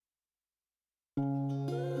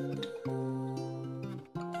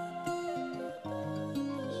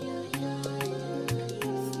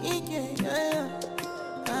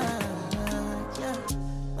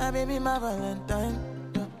my baby, my Valentine.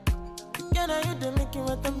 Can I you to make you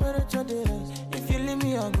a temperature rise? If you leave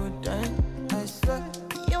me a good time, I swear.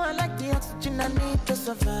 You are like the oxygen I need to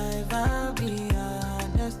survive, I'll be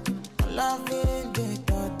honest. Loving the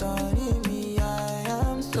thought of me, I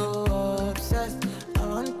am so obsessed. I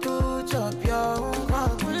want to chop your own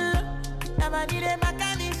cockle. Never did a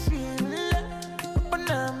mechanic feel.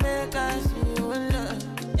 Open up, make us feel.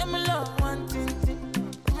 Yeah, my love, one thing.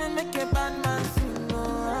 Make a bad man sing.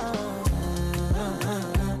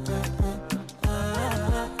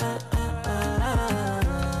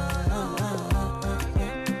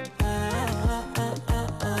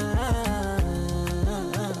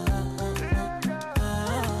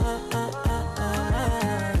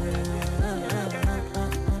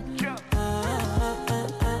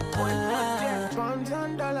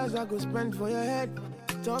 I go spend for your head.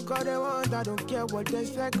 Talk all they want, I don't care what they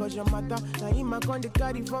say, cause your matter. Now him I con the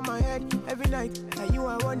carry for my head every night. Now you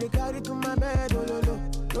I want to carry to my bed, oh no no.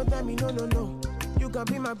 Don't tell me no no no. You can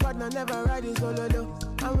be my partner, never riding solo low.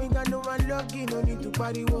 And we got no one lucky, no need to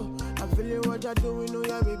party, whoa. I'm feeling what you're doing, oh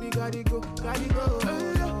yeah baby, gotta go, gotta go.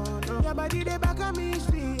 Your body they back at me,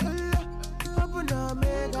 see, open up,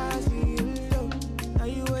 make I see, now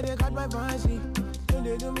you where they got my fancy.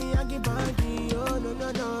 They do me Yankee Panky, oh no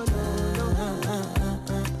no no no no.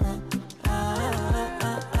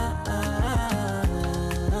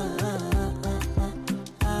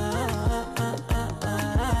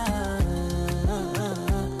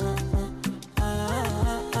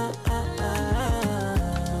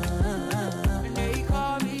 And they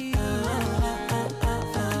call me,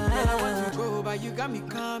 and I want to go, but you got me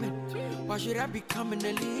coming. Why should I be coming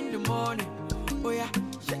early in the morning? Oh yeah,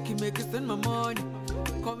 shake it, make it spend my money.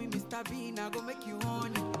 Call me Mr. Bean, I go make you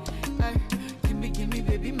honey. Ay, give me,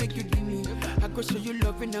 baby, make you give me. I go show you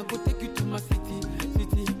love and I go take you to my city.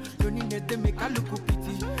 Don't need to make I look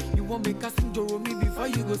pity. You won't make us sing Joro me before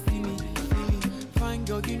you go see me. Fine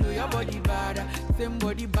girl, you know your body bad. Same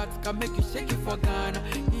body bags can make you shake it for Ghana.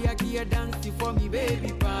 Here, dancing for me,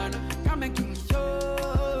 baby, pana. Come and give me show.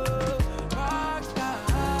 Rockstar.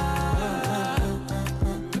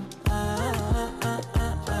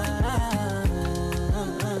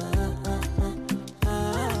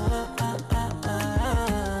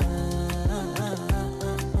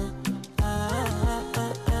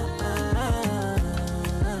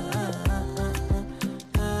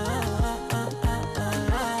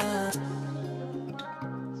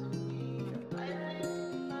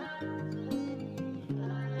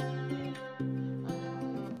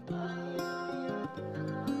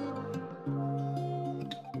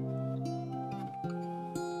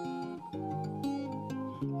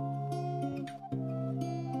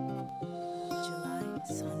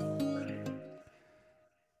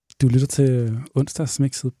 Du lytter til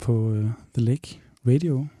onsdagsmixet på The Lake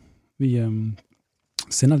Radio. Vi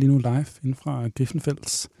sender lige nu live inden fra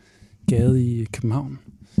Griffenfelds gade i København.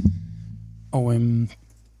 Og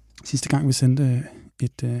sidste gang vi sendte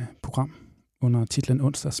et program under titlen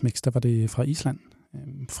Onsdagsmix, der var det fra Island,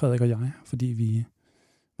 Frederik og jeg, fordi vi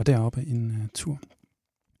var deroppe en tur.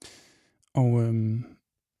 Og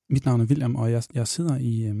mit navn er William, og jeg sidder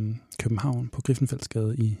i København på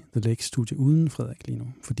Griffenfeldsgade i The Lake Studie uden Frederik lige nu,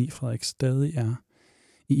 fordi Frederik stadig er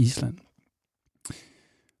i Island.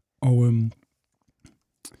 Og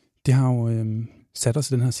det har jo sat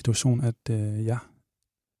os i den her situation, at jeg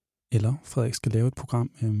eller Frederik skal lave et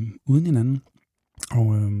program uden hinanden.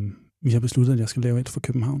 Og vi har besluttet, at jeg skal lave et for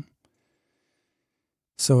København.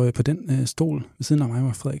 Så på den stol ved siden af mig,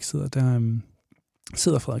 hvor Frederik sidder, der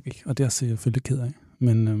sidder Frederik ikke, og det er jeg selvfølgelig ked af.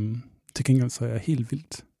 Men til gengæld så er jeg helt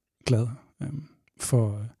vildt glad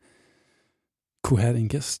for at kunne have en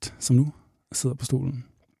gæst, som nu sidder på stolen.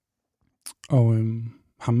 Og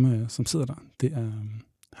ham, som sidder der, det er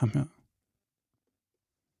ham her.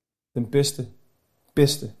 Den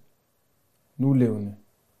bedste, nulevende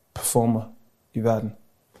performer i verden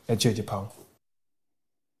er JJ Paulo.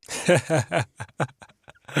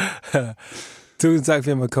 Tusind tak, for at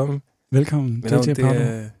jeg måtte komme. Velkommen, JJ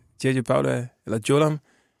Paulo. JJ Paulo, eller Jolam.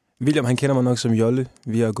 William, han kender mig nok som Jolle.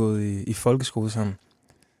 Vi har gået i folkeskole sammen.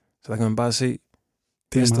 Så der kan man bare se.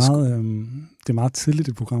 Det er meget tidligt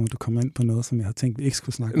i programmet, du kommer ind på noget, som jeg havde tænkt, vi ikke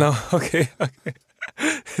skulle snakke om. Nå, okay.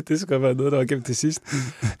 Det skulle være noget, der var gennem til sidst.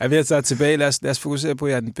 Jeg tager tilbage. Lad os fokusere på,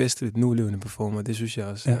 at jeg er den bedste nulevende performer. Det synes jeg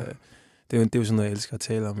også. Ja. Det er jo sådan noget, jeg elsker at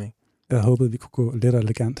tale om, ikke? Jeg håbede, vi kunne gå let og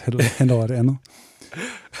elegant hen over det andet.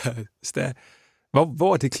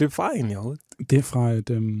 Hvor er det klip fra egentlig overhovedet? Det er fra et...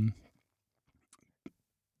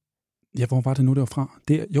 Ja, hvor var det nu, det var fra?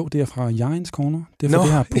 Det er fra Jejens Corner. Det er fra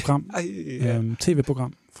det her program,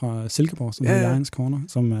 tv-program fra Silkeborg, som hedder Jejens Corner,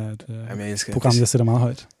 som er et program, jeg sætter meget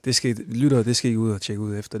højt. Det skal I ud og tjekke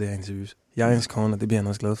ud efter det her interview. Jejens Corner, det bliver jeg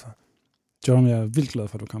også glad for. John, jeg er vildt glad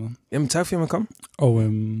for, at du er kommet. Jamen, tak for, at jeg måtte komme. Og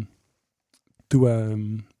du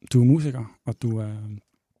er musiker, og du er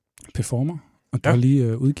performer, og du har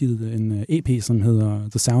lige udgivet en EP, som hedder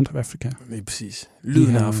The Sound of Africa. Lige præcis.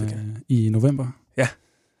 Lyden af Afrika. I november. Ja.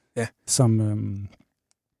 Som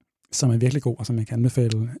er virkelig god, og som jeg kan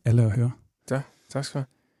anbefale alle at høre. Ja, tak skal du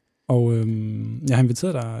have. Og jeg har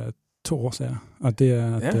inviteret dig 2 årsager, og det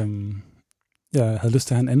er, at jeg havde lyst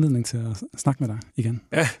til at have en anledning til at snakke med dig igen.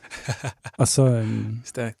 Ja. Og så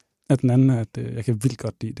er den anden, at jeg kan vildt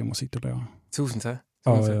godt lide det musik, du laver. Tusind tak.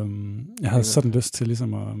 Og jeg havde sådan lyst til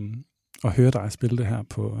ligesom at høre dig spille det her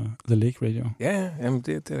på The Lake Radio. Ja, jamen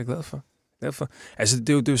det er jeg glad for. Derfor. Altså,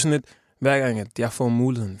 det er jo sådan lidt, hver gang, at jeg får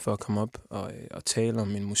muligheden for at komme op og tale om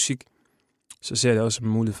min musik, så ser jeg det også som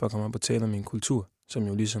en mulighed for at komme op og tale om min kultur, som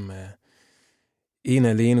jo ligesom er en af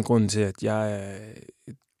alene grunden til, at jeg er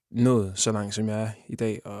nået så langt, som jeg er i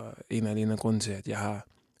dag, og en af alene grunden til, at jeg har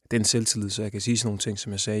den selvtillid, så jeg kan sige sådan nogle ting,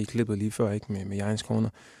 som jeg sagde i klippet lige før, ikke med Jejens Corner.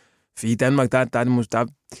 For i Danmark, der er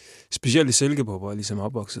specielt i Silkeborg, hvor jeg ligesom er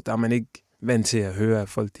opvokset, der er man ikke vant til at høre, at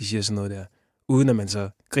folk de siger sådan noget der, uden at man så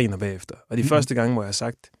griner bagefter. Og de første gange, hvor jeg har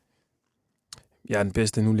sagt, jeg er den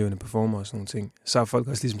bedste nulevende performer og sådan nogle ting, så har folk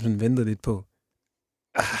også ligesom sådan ventet lidt på.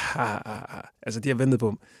 Altså, de har ventet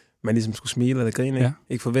på, man ligesom skulle smile eller grine, ikke?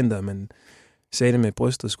 Ikke forventer, at man sagde det med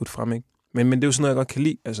brystet skudt frem, ikke? Men det er jo sådan noget, jeg godt kan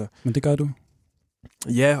lide, altså. Men det gør du?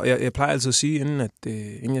 Ja, og jeg plejer altid at sige,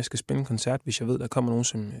 inden jeg skal spille en koncert, hvis jeg ved, der kommer nogen,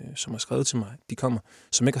 som har skrevet til mig, de kommer,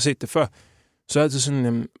 som ikke har set det før, så er det altid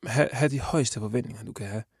sådan, have de højeste forventninger, du kan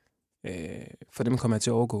have. For dem kommer jeg til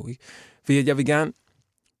at overgå, ikke? For jeg vil gerne,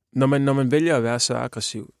 når man vælger at være så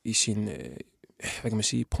aggressiv i sin, hvad kan man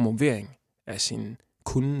sige, promovering af sin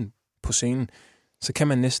kunde på scenen, så kan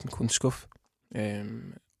man næsten kun skuffe.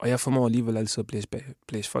 Og jeg formår alligevel altid at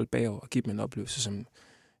blæse folk bagover og give dem en oplevelse, som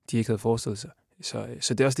de ikke havde forestillet sig.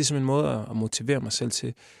 Så det er også ligesom en måde at motivere mig selv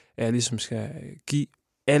til, at jeg ligesom skal give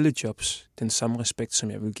alle jobs den samme respekt,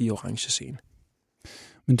 som jeg vil give orange scene.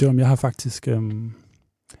 Men det jeg har faktisk,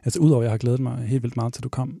 altså udover at jeg har glædet mig helt vildt meget til du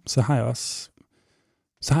kom, så har jeg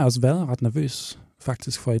også været ret nervøs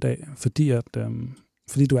faktisk for i dag,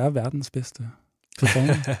 fordi du er verdens bedste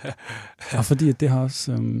performer. Og fordi at det har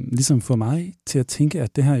også ligesom fået mig til at tænke,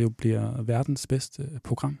 at det her jo bliver verdens bedste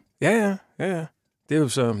program. Ja. Det er jo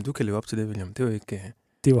så, om du kan leve op til det, William. Det er jo ikke...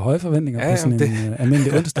 Det er jo høje forventninger på sådan en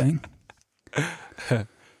almindelig onsdag, ikke?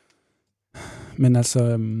 Men altså,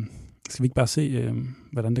 skal vi ikke bare se,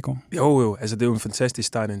 hvordan det går? Jo. Altså, det er jo en fantastisk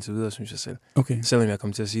start indtil videre, synes jeg selv. Okay. Selvom jeg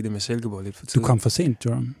kom til at sige det med Silkeborg lidt for tidligt. Du kom for sent,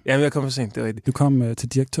 Jerome. Jamen, jeg kom for sent, det er rigtigt. Du kom til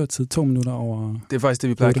direktørtid 2 minutter over... Det er faktisk det,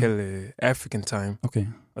 vi plejer at kalde African time. Okay.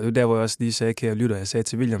 Og det er der, hvor jeg også lige sagde, kære lytter, jeg sagde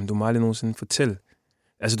til William, du må aldrig nogensinde fortælle.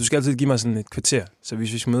 Altså, du skal altid give mig sådan et kvarter. Så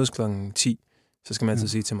hvis vi skal mødes klokken 10, så skal man altid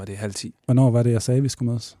sige til mig, at det er 9:30. Hvornår var det, jeg sagde, vi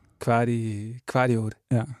skulle mødes? 7:15.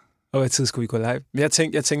 Ja. Og hvad tid skulle vi gå live? Men jeg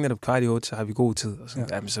tænkte netop 7:15, så har vi god tid. Og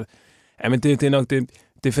sådan. Men det er nok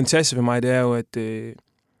det fantastiske for mig, det er jo, at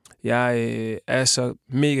jeg er så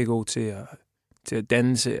mega god til at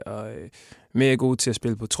danse, og mega god til at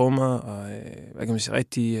spille på trommer, og hvad kan man sige,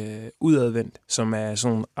 rigtig udadvendt, som er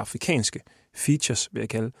sådan nogle afrikanske features, vil jeg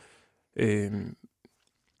kalde.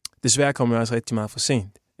 Desværre kommer jeg også rigtig meget for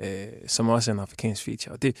sent, som også er en afrikansk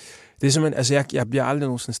feature. Og det er simpelthen, altså jeg bliver aldrig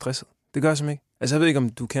nogensinde stresset. Det gør jeg simpelthen ikke. Altså jeg ved ikke, om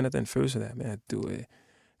du kender den følelse der med, at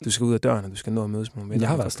du skal ud af døren, og du skal nå at mødes med nogle venner. Jeg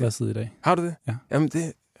har været stresset i dag. Har du det? Ja. Jamen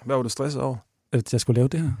hvad var du stresset over? At jeg skulle lave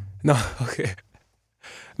det her. Nå, okay.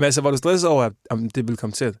 Men altså, var du stresset over, om det ville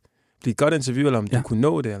komme til at blive et godt interview, eller om du kunne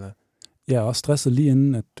nå det, eller? Jeg er også stresset lige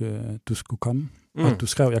inden, at du skulle komme. Og du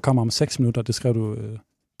skrev, jeg kommer om 6 minutter, det skrev du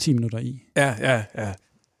 10 minutter i. Ja.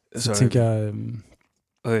 Så tænker jeg...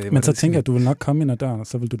 men så tænker jeg, at du vil nok komme ind ad døren, og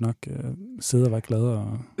så vil du nok sidde og være glad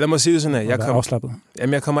og... Lad mig sige det sådan, at afslappet.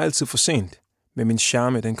 Jamen, jeg kommer altid for sent, men min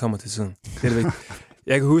charme, den kommer til tiden. Det er det vigtigt.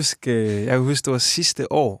 Jeg kan huske, det var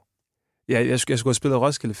sidste år. Jeg skulle have spillet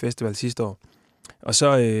Roskilde Festival sidste år. Og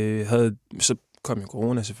så kom jo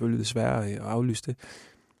corona selvfølgelig desværre og aflyste det.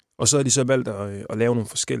 Og så havde de så valgt at lave nogle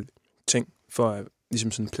forskellige ting, for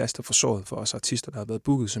ligesom sådan en plaster for såret for os artister, der har været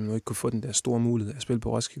booket, som nu ikke kunne få den der store mulighed at spille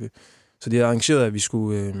på Roskilde. Så de havde arrangeret, at vi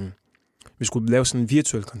skulle lave sådan en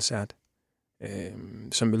virtuel koncert,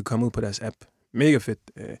 som ville komme ud på deres app. Mega fedt.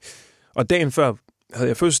 Og dagen før havde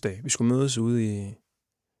jeg fødselsdag. Vi skulle mødes ude i et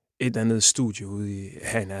eller andet studie ude i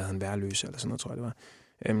her i nærheden Værløse, eller sådan noget, tror jeg det var.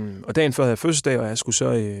 Og dagen før havde jeg fødselsdag, og jeg skulle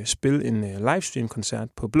så spille en livestream-koncert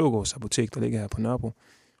på Blågårds Apotek, der ligger her på Nørrebro.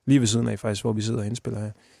 lige ved siden af faktisk, hvor vi sidder og indspiller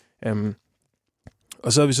her.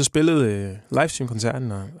 Og så har vi så spillet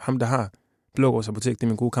livestream-koncerten, og ham, der har Blågårds Apotek, det er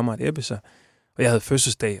min gode kammerat Ebbe, og jeg havde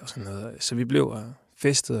fødselsdag og sådan noget. Så vi blev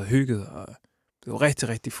festet og hygget, og blev rigtig,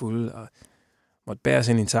 rigtig fulde, og måtte bære os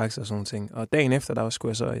ind i en taxa og sådan ting. Og dagen efter, der skulle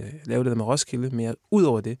jeg så lave det der med Roskilde, men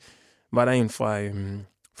udover det, var der en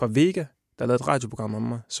fra Vega, der lavede et radioprogram om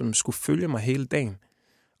mig, som skulle følge mig hele dagen.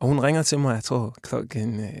 Og hun ringer til mig, jeg tror, 10:30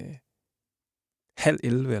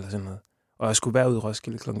 eller sådan noget. Og jeg skulle være ude i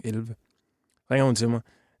Roskilde 11:00. Ringer hun til mig,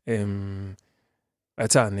 og jeg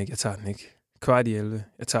tager den ikke. 11:15,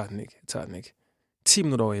 jeg tager den ikke. 10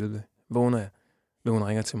 minutter over 11, vågner jeg, hvor hun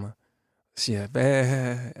ringer til mig. Siger,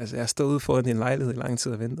 altså jeg stod ude foran en lejlighed i lang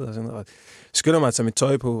tid og ventede og sådan noget. Og skynder mig at tage mit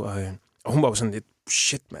tøj på, og hun var jo sådan lidt,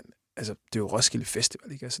 shit mand, altså det er jo Roskilde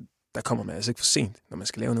Festival, ikke? Altså, der kommer man altså ikke for sent, når man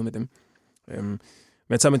skal lave noget med dem. Men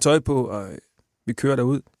jeg tager mit tøj på, og vi kører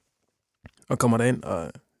derud, og kommer derind,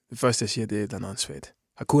 og det første jeg siger, det er et eller andet åndssvagt.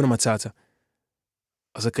 Hakuna Matata.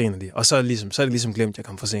 Og så griner de. Og så er det ligesom glemt, at jeg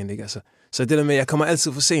kom for sent, ikke? Altså, så det der med, at jeg kommer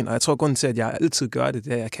altid for sent, og jeg tror grunden til, at jeg altid gør det,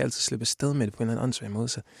 det er, at jeg kan altid slippe afsted med det på en eller anden åndssvag måde.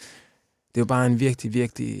 Så det er jo bare en virkelig, det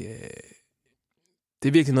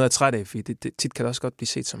er virkelig noget, jeg er træt af, fordi det tit kan det også godt blive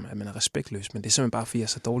set som, at man er respektløs, men det er simpelthen bare, fordi jeg er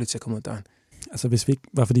så dårlig til at komme ud af døren. Altså, hvis vi ikke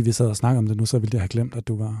var, fordi vi sad og snakkede om det nu, så ville jeg have glemt, at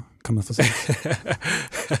du var kommet for sent.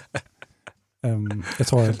 Jeg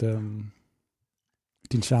tror, at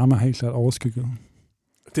din charme har helt klart overskygget.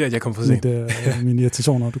 Det er, at jeg kom for sent. Min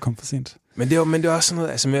irritation over, at du kom for sent. Men det er også sådan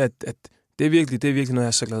noget, altså med, at det er virkelig noget, jeg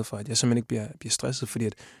er så glad for, at jeg simpelthen ikke bliver stresset, fordi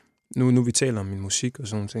at nu vi taler om min musik og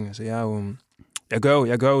sådan nogle ting, altså jeg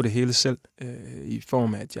gør jo det hele selv, i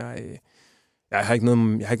form af, at jeg har ikke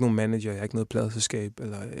nogen manager, jeg har ikke noget pladeselskab,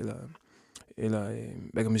 eller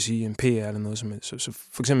hvad kan man sige, en PR eller noget. Så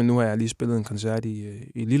for eksempel nu har jeg lige spillet en koncert i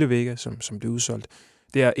Lille Vega, som blev udsolgt.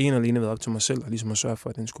 Det har en alene været op til mig selv, og ligesom at sørge for,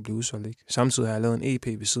 at den skulle blive udsolgt. Ikke? Samtidig har jeg lavet en EP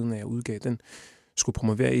ved siden af, at jeg udgav den. Skulle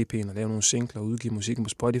promovere EP'en og lave nogle singler og udgive musikken på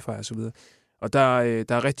Spotify og så videre. Og der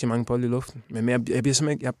er rigtig mange bolde i luften. Men jeg bliver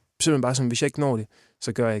simpelthen bare sådan, hvis jeg ikke når det,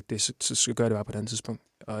 så gør jeg ikke det. Så gør jeg det bare på et andet tidspunkt.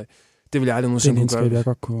 Og det vil jeg aldrig nogensinde kunne gøre. Det er en jeg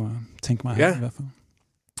godt kunne tænke mig her i hvert fald.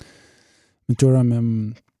 Men Joram,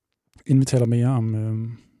 inden vi taler mere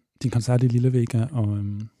om din koncert i Lille Vega og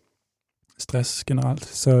stress generelt,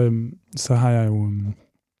 så har jeg jo...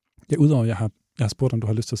 udover jeg har spurgt, om du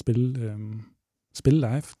har lyst til at spille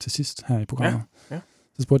live til sidst her i programmet. Ja.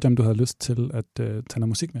 Så spurgte jeg, om du havde lyst til at tage noget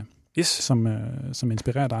musik med. Yes. Som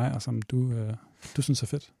inspirerer dig, og som du synes er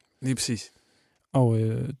fedt. Lige præcis. Og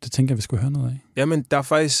det tænker jeg, vi skulle høre noget af. Jamen, der er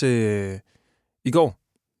faktisk i går,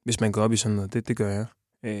 hvis man går op i sådan noget, det gør jeg.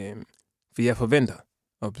 For jeg forventer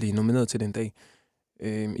at blive nomineret til den dag.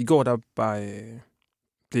 I går, der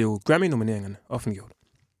blev Grammy-nomineringerne offentliggjort.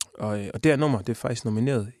 Og det her nummer, det er faktisk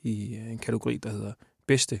nomineret i en kategori, der hedder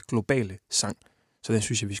bedste globale sang. Så den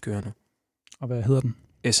synes jeg, vi skal høre nu. Og hvad hedder den?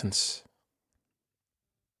 Essence.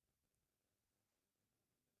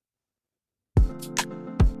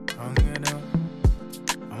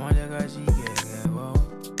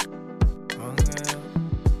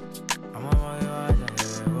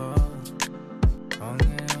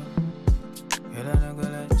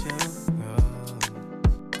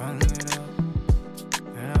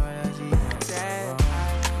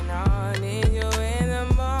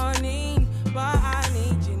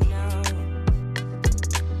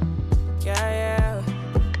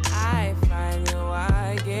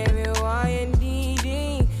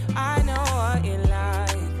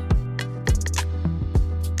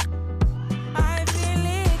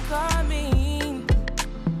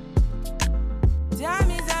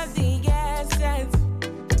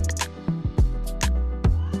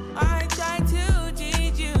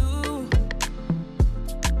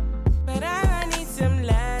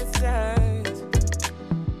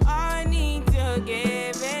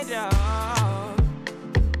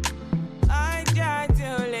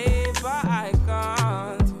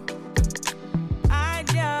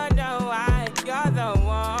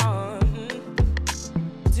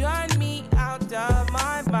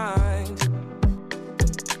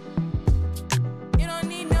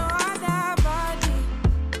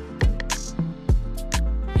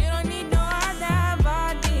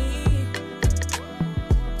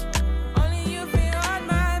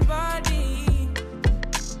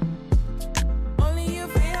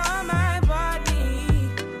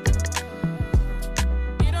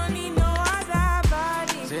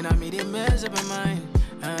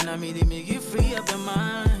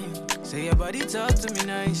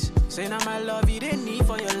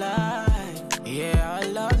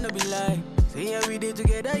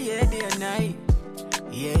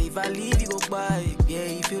 Yeah, if I leave, you go by.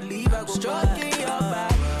 Yeah, if you leave, I go by. Stroking your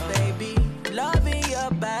back.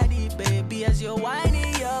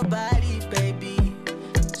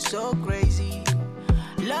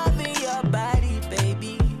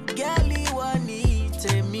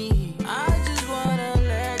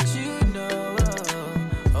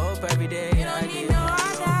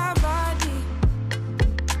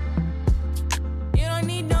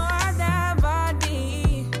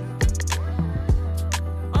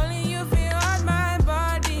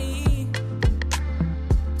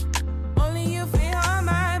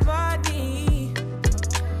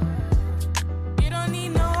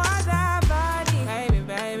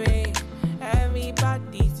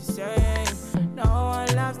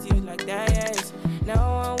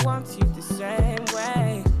 want you the same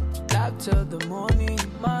way. Love till the morning,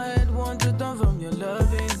 my head wants to turn from your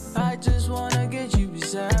loving. I just wanna get you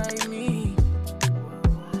beside me.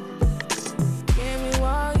 Give me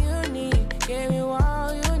all you need, give me all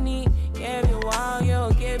you need, give me all you,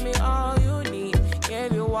 give me all you need,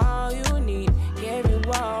 give you all you need, give you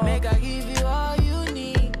all. Make I give you all you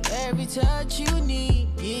need, every touch you need,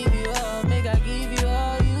 give you all. Make I give you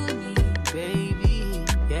all you need, baby.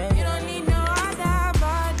 Yeah. You don't need no other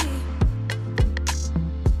body.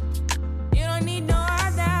 You don't need no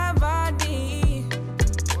other body.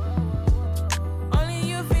 Only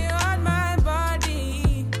you feel on my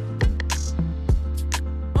body.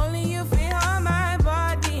 Only you feel on my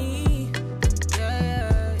body. Yeah,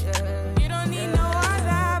 yeah, yeah. You don't need no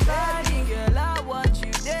other body. Girl, I want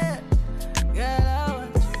you there. Girl, I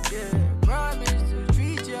want you there. Promise to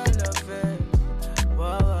treat your love fair.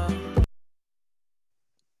 Whoa, whoa.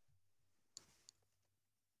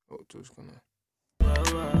 Du skal nok.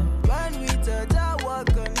 When we touch, I will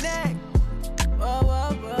connect. Whoa, whoa,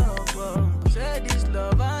 whoa, whoa. Say this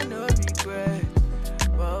love, I no regret.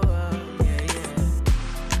 Whoa, whoa, yeah, yeah.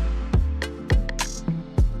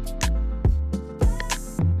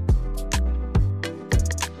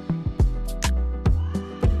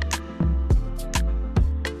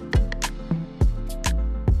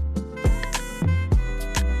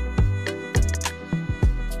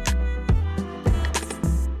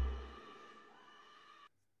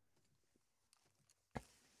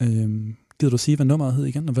 Gider du sige, hvad nummeret hed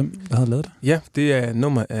igen, og hvad havde lavet det? Ja, det er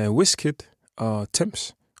nummer af Wizkid og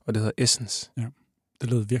Tems, og det hedder Essence. Ja, det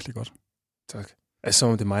lød virkelig godt. Tak. Altså, som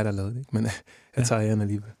om det er mig, der lavede det, ikke? Men jeg tager æren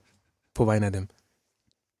alligevel på vegne af dem.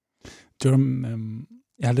 Jerome,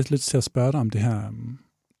 jeg har lidt lyst til at spørge dig om det her,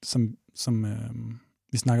 som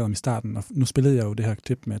vi snakkede om i starten. Og nu spillede jeg jo det her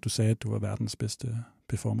klip med, at du sagde, at du var verdens bedste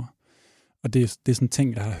performer. Og det er sådan en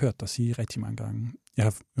ting, jeg har hørt dig sige rigtig mange gange.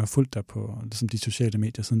 Jeg har fulgt dig på ligesom de sociale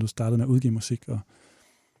medier, siden du startede med at udgive musik, og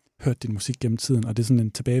hørt din musik gennem tiden. Og det er sådan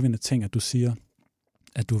en tilbagevendende ting, at du siger,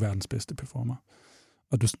 at du er verdens bedste performer.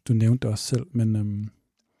 Og du nævnte det også selv, men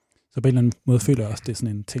så på en eller anden måde føler jeg også, at det er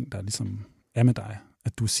sådan en ting, der ligesom er med dig.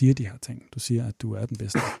 At du siger de her ting. Du siger, at du er den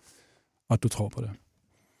bedste, og at du tror på det.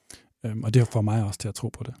 Og det får mig også til at tro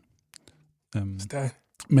på det.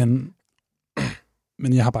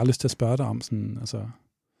 Men jeg har bare lyst til at spørge dig om sådan, altså,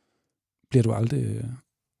 bliver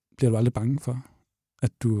du aldrig bange for,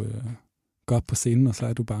 at du går op på scenen, og så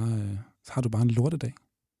har du bare en lortedag,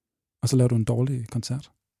 og så laver du en dårlig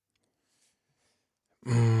koncert?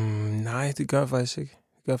 Nej, det gør jeg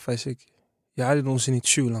faktisk ikke. Jeg er aldrig nogensinde i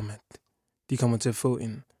tvivl om, at de kommer til at få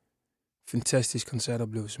en fantastisk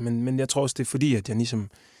koncertoplevelse. Men jeg tror også, det er fordi, at jeg ligesom...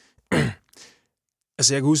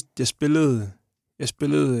 altså, jeg kan huske, jeg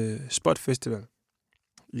spillede Spot Festival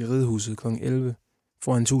i Ridehuset kl. 11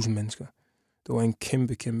 foran 1000 mennesker. Det var en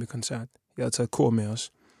kæmpe, kæmpe koncert. Jeg havde taget kor med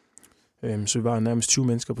os. Så vi var nærmest 20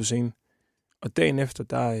 mennesker på scenen. Og dagen efter,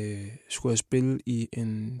 der skulle jeg spille i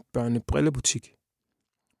en børnebrillebutik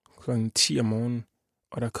kl. 10 om morgenen.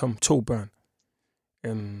 Og der kom 2 børn.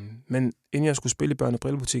 Men inden jeg skulle spille i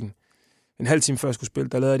børnebrillebutikken, en halv time før jeg skulle spille,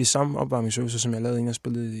 der lavede jeg de samme opvarmningsøvelser, som jeg lavede, inden jeg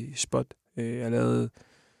spillede i Spot. Jeg lavede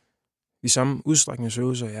de samme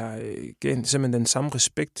udstrækningsøvelser. Jeg gav simpelthen den samme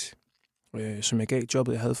respekt, som jeg gav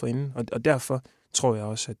jobbet, jeg havde forinden. Og derfor tror jeg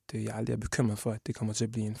også, at jeg aldrig er bekymret for, at det kommer til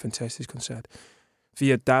at blive en fantastisk koncert.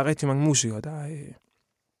 Fordi at der er rigtig mange musikere, der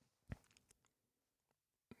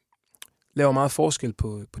laver meget forskel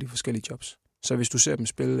på de forskellige jobs. Så hvis du ser dem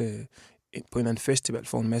spille på en eller anden festival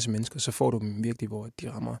for en masse mennesker, så får du dem virkelig, hvor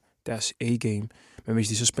de rammer deres A-game. Men hvis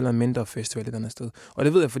de så spiller en mindre festival et andet sted. Og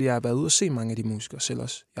det ved jeg, fordi jeg har været ude og se mange af de musikere selv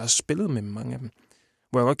også. Jeg har spillet med mange af dem.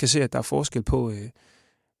 Hvor jeg godt kan se, at der er forskel på,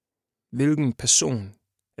 hvilken person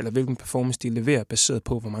eller hvilken performance de leverer, baseret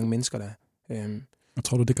på, hvor mange mennesker der er. Og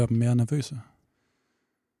tror du, det gør dem mere nervøse?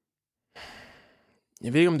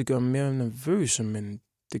 Jeg ved ikke, om det gør dem mere nervøse, men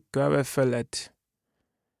det gør i hvert fald, at...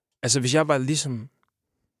 Altså, hvis jeg var ligesom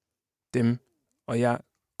dem, og jeg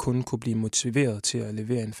kun kunne blive motiveret til at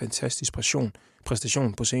levere en fantastisk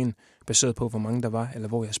præstation på scenen, baseret på, hvor mange der var, eller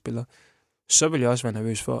hvor jeg spiller, så ville jeg også være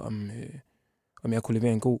nervøs for, om jeg kunne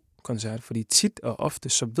levere en god koncert. Fordi tit og ofte,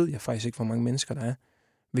 så ved jeg faktisk ikke, hvor mange mennesker der er,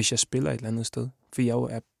 hvis jeg spiller et eller andet sted. For jeg jo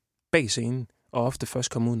er bag scenen, og ofte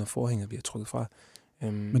først kommer ud, når forhænget bliver trukket fra.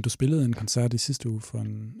 Men du spillede en koncert i sidste uge for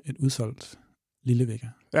et udsolgt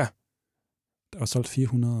Lillevægge. Ja. Der var solgt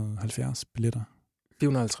 470 billetter.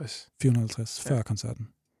 450 før koncerten.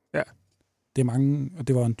 Ja. Det er mange, og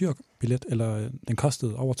det var en dyr billet, eller den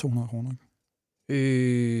kostede over 200 kroner.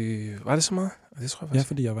 Var det så meget? Det tror jeg faktisk. Ja,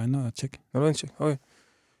 fordi jeg var inde og tjekke. Var du inde og tjekke? Okay.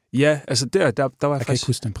 Ja, altså der var jeg faktisk... kan ikke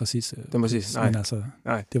huske den præcise. Den præcis, nej. Men altså,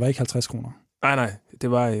 Nej. det var ikke 50 kroner. Nej,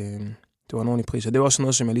 det var en ordentlig pris. Og det var også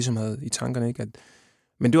noget, som jeg ligesom havde i tankerne, ikke?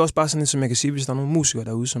 Men det er også bare sådan, som jeg kan sige, hvis der er nogle musikere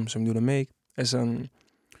derude, som lytter med, ikke? Altså,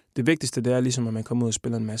 det vigtigste, det er ligesom, at man kommer ud og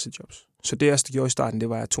spiller en masse jobs. Så det, jeg gjorde i starten, det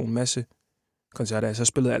var, at jeg tog en masse koncerter. Altså, jeg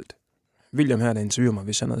spillede alt. William her, der interviewer mig,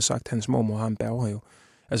 hvis han havde sagt, at hans mormor har en berghave.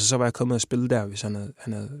 Altså, så var jeg kommet og spille der, hvis han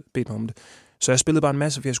havde bedt mig om det. Så jeg spillede bare en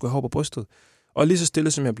masse, fordi jeg skulle have hår på brystet. Og lige så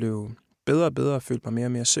stille, som jeg blev bedre og bedre, og følte mig mere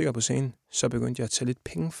og mere sikker på scenen, så begyndte jeg at tage lidt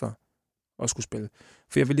penge for at skulle spille.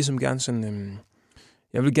 For jeg vil ligesom gerne sådan...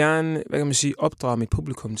 jeg vil gerne, hvad kan man sige, opdrage mit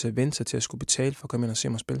publikum til at vente sig til at skulle betale for at komme ind og se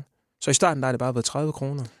mig spille. Så i starten der har det bare været 30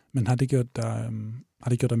 kroner. Men har det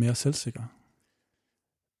gjort dig mere selvsikker?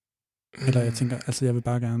 Eller jeg tænker, altså jeg vil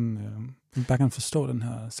bare gerne forstå den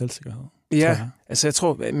her selvsikkerhed. Ja, altså jeg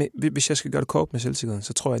tror, hvis jeg skal gøre det kort med selvsikkerheden,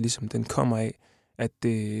 så tror jeg ligesom, den kommer af, at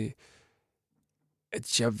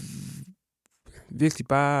jeg virkelig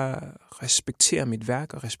bare respekterer mit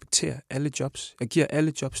værk og respekterer alle jobs. Jeg giver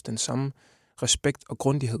alle jobs den samme respekt og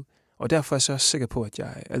grundighed. Og derfor er jeg så også sikker på, at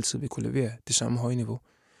jeg altid vil kunne levere det samme høje niveau.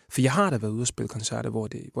 For jeg har da været ude og spille koncerter,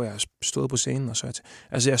 hvor jeg har stået på scenen og så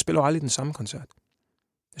altså jeg spiller aldrig den samme koncert.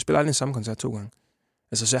 Jeg spiller aldrig den samme koncert 2 gange.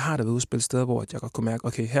 Altså så jeg har da været ude og spille steder, hvor jeg godt kunne mærke,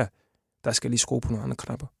 okay, her, der skal jeg lige skrue på nogle andre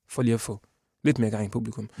knapper, for lige at få lidt mere gang i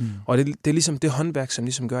publikum. Og det er ligesom det håndværk, som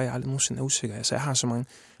ligesom gør, at jeg aldrig nogensinde er usikker. Altså jeg har så mange...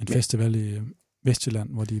 En festival i Vestjylland,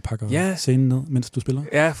 hvor de pakker scenen ned, mens du spiller?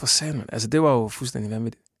 Ja, for satan. Altså det var jo fuldstændig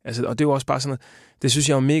vanvittigt. Altså, og det var også bare sådan noget, det synes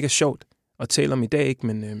jeg var mega sjovt at tale om i dag, ikke?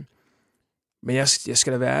 Men jeg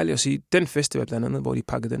skal da være ærlig og sige, den festival blandt andet, hvor de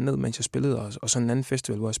pakkede den ned, mens jeg spillede, og så en anden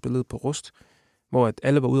festival, hvor jeg spillede på Rust, hvor at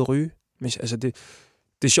alle var ude at ryge. Altså det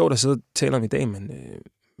er sjovt at sidde og tale om i dag,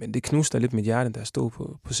 men det knuste lidt mit hjerte, der stod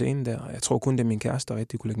på scenen der, og jeg tror kun, det er min kæreste, der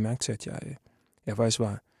rigtig kunne lægge mærke til, at jeg faktisk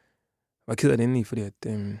var ked af det indeni, fordi at,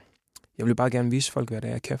 jeg ville bare gerne vise folk, hvad det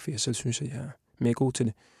er, jeg kan, for jeg selv synes, at jeg er mere god til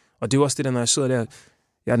det. Og det er jo også det der, når jeg sidder der,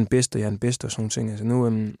 jeg er den bedste og sådan ting. Altså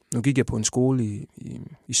nu gik jeg på en skole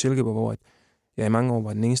i Silkeborg, hvor jeg i mange år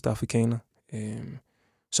var den eneste afrikaner,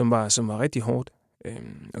 som var rigtig hårdt,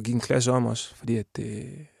 og gik en klasse om os, fordi at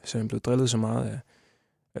så jeg blev drillet så meget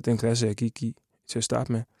af den klasse, jeg gik i til at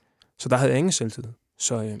starte med. Så der havde jeg ingen selvtillid.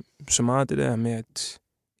 Så meget det der med, at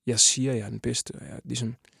jeg siger, at jeg er den bedste, og jeg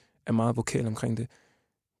ligesom er meget vokal omkring det.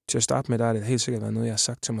 Til at starte med, der er det helt sikkert været noget, jeg har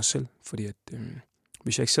sagt til mig selv, fordi at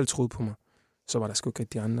hvis jeg ikke selv troede på mig, så var der sgu ikke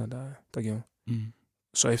de andre, der gjorde.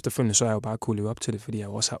 Så efterfølgende, så er jeg jo bare kunne leve op til det, fordi jeg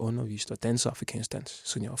også har undervist og danset afrikansk dans,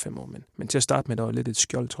 siden jeg var 5 år. Men til at starte med, der var lidt et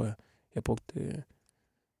skjold, tror jeg brugte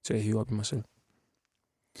til at hive op i mig selv.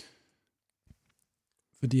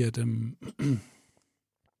 Fordi at...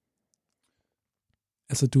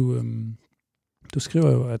 altså, du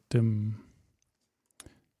skriver jo, at...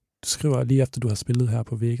 du skriver lige efter, du har spillet her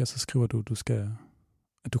på Vega, så skriver du,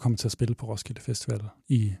 at du kommer til at spille på Roskilde Festival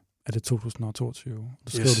i... Er det 2022?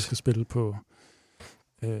 Du skriver, du skal spille på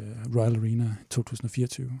Royal Arena i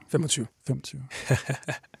 2024. 25.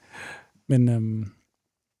 Men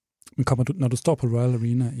kommer du, når du står på Royal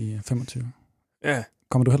Arena i 25,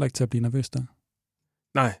 kommer du heller ikke til at blive nervøs der?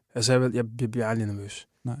 Nej, altså jeg bliver aldrig nervøs.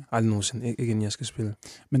 Nej. Aldrig nogensinde, ikke inden jeg skal spille.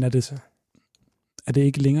 Men er det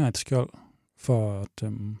ikke længere et skjold for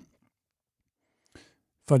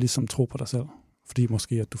at ligesom tro på dig selv? Fordi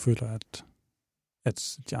måske, at du føler,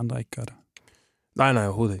 at de andre ikke gør det? Nej,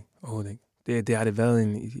 overhovedet ikke. Det har det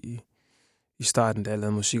været i starten, da jeg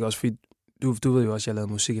lavede musik. Også fordi, du ved jo også, at jeg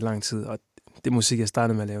lavede musik i lang tid, og det musik, jeg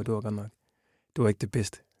startede med at lave, det var godt nok. Det var ikke det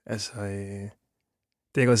bedste. Altså, det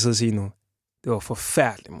jeg kan godt sidde og sige nu, det var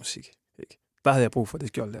forfærdelig musik. Ikke? Der havde jeg brug for det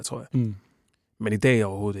skjold der, tror jeg. Men i dag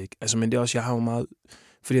overhovedet ikke. Altså, men det er også, jeg har jo meget...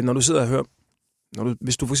 Fordi når du sidder og hører...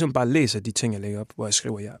 hvis du for eksempel bare læser de ting, jeg lægger op, hvor jeg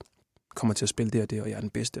skriver, at jeg kommer til at spille det og det, og jeg er den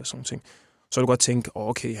bedste og sådan ting, så kan du godt tænke,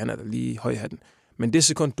 okay, han er da lige høj i hatten. Men det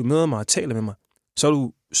sekund, du møder mig og taler med mig,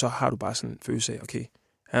 så har du bare sådan en følelse af, okay,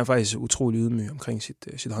 han er faktisk utrolig ydmyg omkring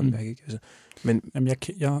sit håndværk. Ikke? Altså, men jamen,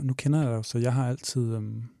 nu kender jeg dig, så jeg har altid,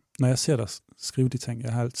 når jeg ser dig skrive de ting,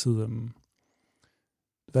 jeg har altid,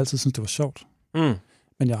 synes, det var sjovt.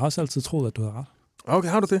 Men jeg har også altid troet, at du havde ret. Okay,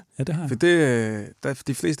 har du det? Ja, det har jeg. For der er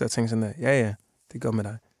de fleste, der tænker sådan der, ja, det går med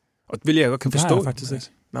dig. Og det vil jeg godt kan forstå. Det har jeg faktisk ikke.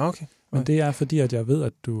 Nå, okay. Men det er fordi, at jeg ved,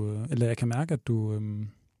 at eller jeg kan mærke,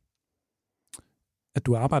 at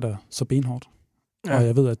du arbejder så benhårdt. Ja. Og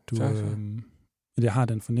jeg ved, at at jeg har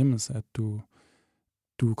den fornemmelse, at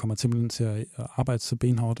du kommer simpelthen til at arbejde så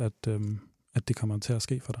benhårdt, at det kommer til at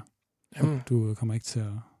ske for dig. Du kommer ikke til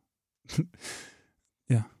at...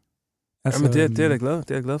 ja. Altså, jamen, det er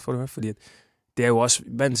jeg glad for, fordi at det er jo også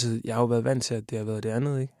vant til, jeg har jo været vant til, at det har været det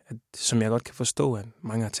andet, ikke? Som jeg godt kan forstå, at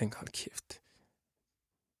mange har tænkt, hold kæft,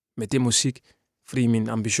 med det musik, fordi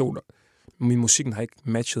min musikken har ikke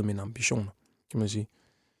matchet mine ambitioner, kan man sige.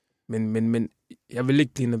 Men jeg vil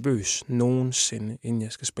ikke blive nervøs nogensinde, inden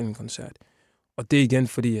jeg skal spille en koncert. Og det er igen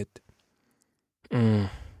fordi, at jeg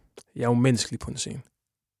er jo menneskelig på en scene.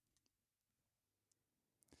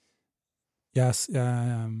 Jeg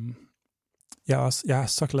er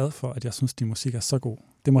så glad for, at jeg synes, din musik er så god.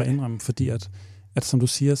 Det må jeg indrømme, fordi at som du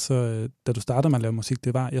siger, så da du startede med at lave musik,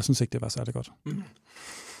 jeg synes ikke, det var særlig godt.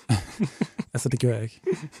 Altså, det gør jeg ikke.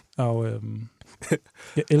 Og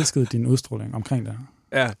jeg elskede din udstråling omkring det.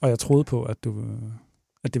 Ja. Og jeg troede på, at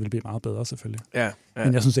det ville blive meget bedre, selvfølgelig. Ja.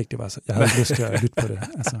 Men jeg synes ikke, det var så. Jeg havde ikke lyst til at lytte på det.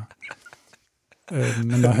 Altså.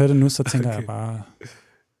 Men når jeg hører det nu, så tænker jeg bare...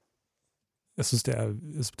 Jeg synes,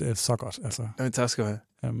 det er så godt. Altså. Jamen, tak skal du have.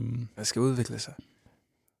 Jeg skal udvikle sig.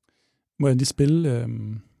 Må jeg lige spille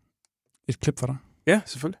et klip for dig? Ja,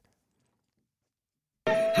 selvfølgelig.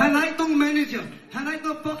 Han har ikke nogen manager. Han har ikke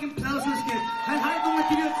noget fucking pladeselskab. Han har ikke nogen af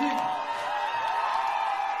de der ting.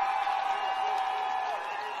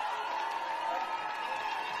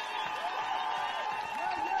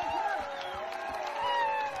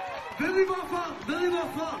 Ved I hvorfor?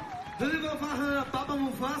 Ved I hvorfor han hedder Baba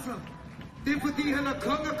Mufasa? Det er fordi han er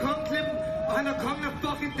konge af Kongeklippen, og han er konge af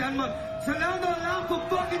fucking Danmark. Så lav noget larm på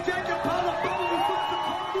fucking JJ Paulo, Baba Mufasa,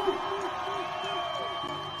 kom nu!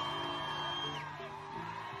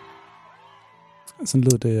 Sådan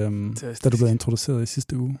lød det, da du blev introduceret i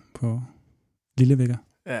sidste uge på Lillevækker.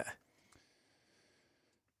 Ja.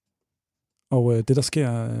 Og det, der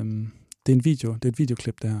sker, det er et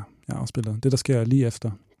videoklip, det her, jeg har afspillet. Det, der sker lige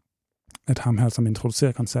efter, at ham her, som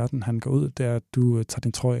introducerer koncerten, han går ud, det er, at du tager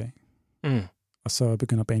din trøje af. Og så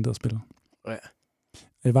begynder bandet at spille. Ja.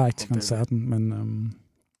 Jeg var ikke til koncerten, men...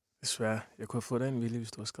 Desværre. Jeg kunne have fået den, Ville,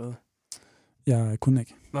 hvis du har skrevet. Jeg kunne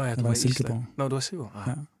ikke. Nå ja, jeg var i Silkeborg. Nå, du var Silkeborg?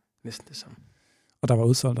 Ja. Næsten det samme. Og der var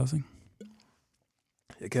udsolgt også, ikke?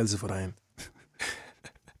 Jeg kan altid få dig ind.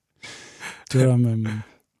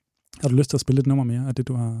 Har du lyst til at spille et nummer mere af det,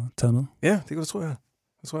 du har taget med? Ja, det kan du tro, jeg.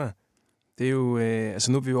 Det er jo...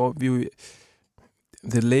 altså nu er vi jo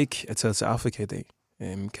The Lake er taget til Afrika i dag,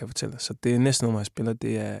 kan jeg fortælle. Så det næste nummer, jeg spiller,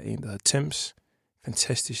 det er en, der hedder Tems.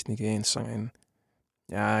 Fantastisk nigeriansk sangerinde.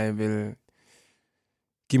 Jeg vil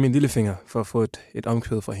give min lillefinger for at få et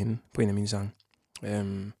omkvæd fra hende på en af mine sange.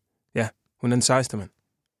 Ja, hun er den sejeste, mand.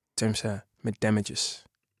 Tems her med Damages.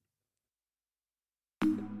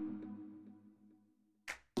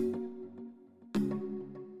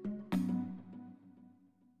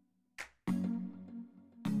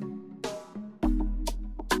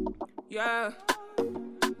 Yeah.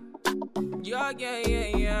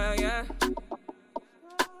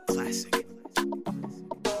 Classic.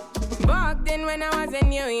 Back then when I was a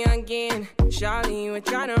new youngin', Charlie, you were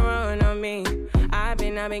tryna run on me. I've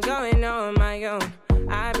been going on my own.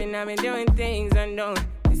 I've been doing things unknown.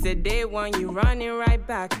 They said day one, you running right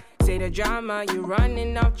back. Say the drama, you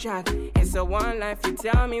running off track. It's a one life, you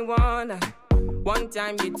tell me one life. One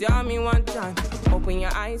time, you tell me one time. Open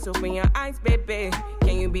your eyes, baby.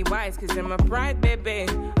 Can you be wise, cause I'm a pride, baby.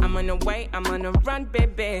 I'm on the way, I'm on the run,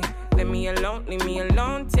 baby. Leave me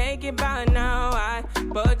alone, take it by now. I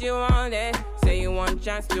put you on it. Say you want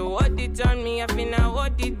chance to hold it on me. I finna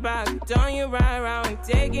hold it back. Turn you right around,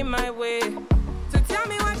 take it my way. So tell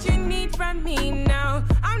me what you need from me now.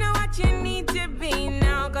 I know what you need to be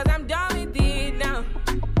now, cause I'm done with it now.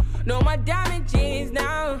 No more damages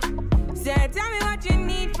now. Say, tell me what you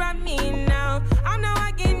need from me now. I know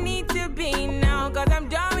what you need to be now, cause I'm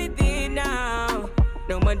done with it now.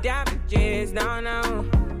 No more damages, no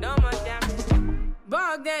more damages.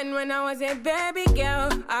 Back then when I was a baby girl,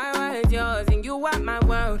 I was yours and you were my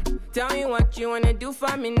world. Tell me what you wanna do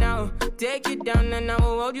for me now. Take it down and I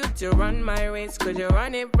will hold you to run my race, cause you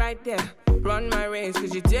run it right there. Run my race,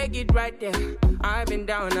 cause you take it right there. I've been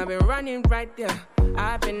down, I've been running right there.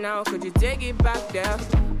 I've been out, could you take it back there?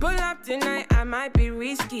 Pull up tonight, I might be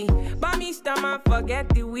risky. Buy me stomach, forget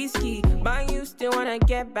the whiskey. But you still wanna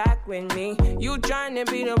get back with me. You tryna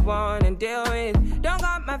be the one and deal with. Don't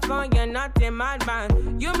got my phone, you're not in my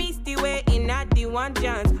band. You missed the waiting at the one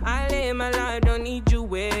chance. I live my life, don't need you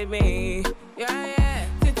with me. Yeah.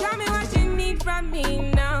 So tell me what you need from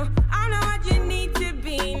me now. I know what you need to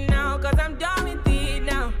be now, cause I'm done with it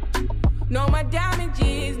now. No more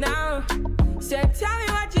damages now. So tell me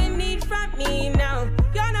what you need from me now.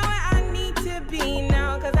 You know where I need to be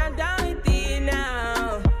now, cause I'm done with it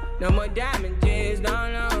now. No more damages, no.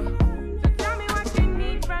 So tell me what you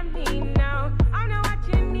need from me now. I know what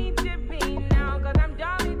you need to be now, cause I'm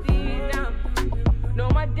done with it now. No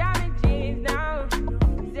more damages now.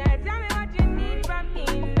 So tell me what you need from me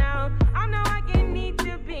now. I know what you need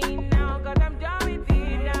to be now, cause I'm done with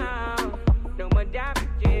it now.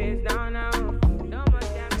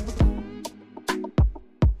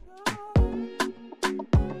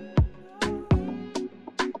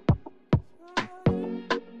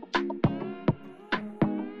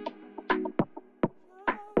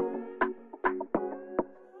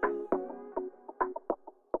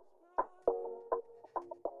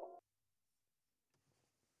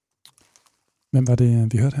 Hvem var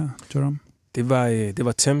det, vi hørte her, Jerome? Det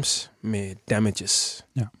var Tems med Damages.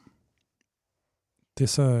 Ja. Det er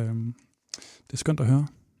så det er skønt at høre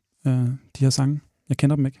de her sange. Jeg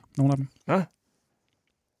kender dem ikke, nogen af dem. Ja.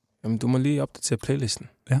 Jamen, du må lige opdatere playlisten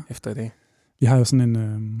efter det. Vi har jo sådan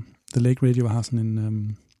en The Lake Radio har sådan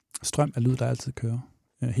en strøm af lyd, der altid kører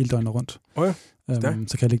hele døgnet rundt. Ja.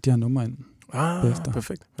 Så kan jeg lægge de her numre ind bagefter,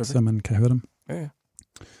 perfekt. så man kan høre dem. Ja.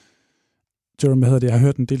 Jerome, hvad hedder det? Jeg har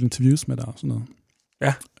hørt en del interviews med dig og sådan noget.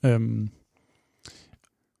 Ja.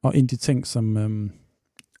 Og en af de ting, som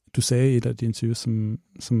du sagde i et af de interviews,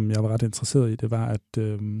 som jeg var ret interesseret i, det var, at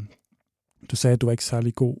du sagde, at du var ikke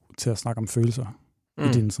særlig god til at snakke om følelser i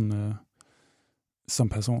din sådan, som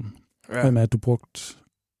person. Ja. Med at du brugte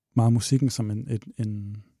meget musikken som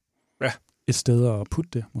et sted at putte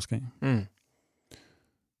det, måske.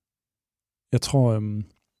 Jeg tror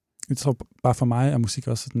bare for mig er musik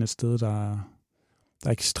også sådan et sted, der er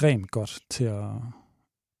ekstremt godt til at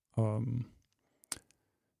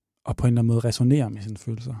på en eller anden måde resonere med sine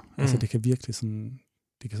følelser. Altså det kan virkelig sådan,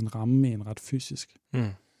 det kan sådan ramme en ret fysisk.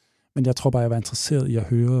 Men jeg tror bare, jeg var interesseret i at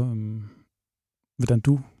høre, hvordan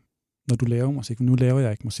du, når du laver musik, nu laver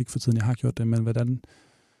jeg ikke musik for tiden, jeg har gjort det, men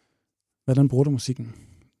hvordan bruger du musikken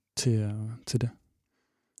til det?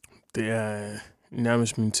 Det er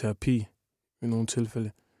nærmest min terapi i nogle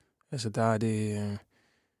tilfælde. Altså der er det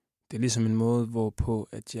er ligesom en måde, hvorpå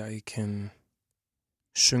at jeg kan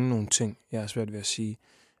synge nogle ting, jeg er svært ved at sige.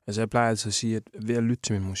 Altså jeg plejer altid at sige, at ved at lytte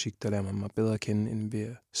til min musik, der lærer man mig bedre at kende, end ved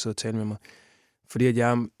at sidde og tale med mig. Fordi at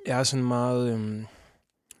jeg er sådan meget...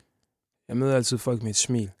 jeg møder altid folk med et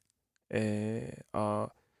smil.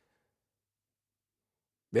 Og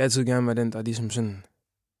vil altid gerne være den, der ligesom sådan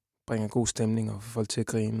bringer god stemning og får folk til at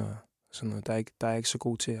grine og sådan noget. Der er ikke så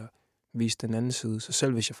god til at vise den anden side. Så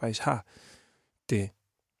selv hvis jeg faktisk har det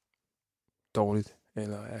dårligt,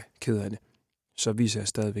 eller er ked af det, så viser jeg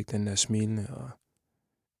stadigvæk den der smilende og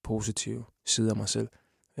positive side af mig selv.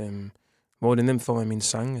 Hvor det er nemt for mig i mine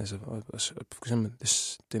sange, altså, og for eksempel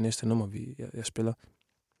det næste nummer, jeg spiller.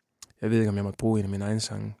 Jeg ved ikke, om jeg måtte bruge en af mine egne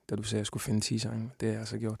sange, da du sagde, at jeg skulle finde 10 sange. Det har jeg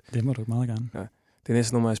så gjort. Det må du meget gerne. Ja. Det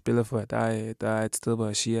næste nummer, jeg spiller for, der er et sted, hvor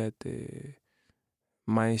jeg siger, at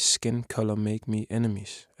my skin color make me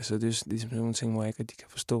enemies. Altså det er ligesom sådan nogle ting, hvor jeg ikke rigtig kan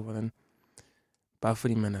forstå, hvordan bare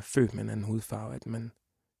fordi man er født med en anden hudfarve, at man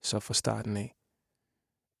så fra starten af,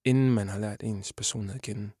 inden man har lært ens personlighed at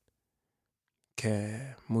kende, kan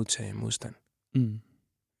modtage modstand.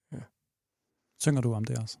 Ja. Synger du om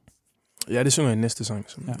det også? Ja, det synger jeg i næste sang,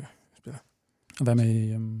 som jeg spiller. Og hvad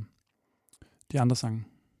med de andre sange?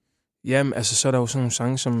 Jamen, altså så er der jo sådan nogle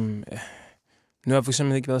sange, som... nu har jeg for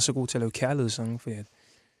eksempel ikke været så god til at lave kærlighedssange, for det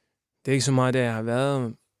er ikke så meget, der jeg har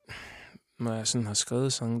været, når jeg sådan har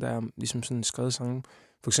skrevet sange. Der er ligesom sådan skrevet sange.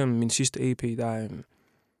 For eksempel min sidste EP, jeg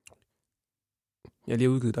lige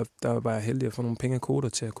har udgivet, der var jeg heldig at få nogle penge og koder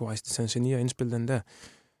til at kunne rejse til Tanzania og indspille den der.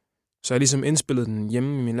 Så jeg ligesom indspillet den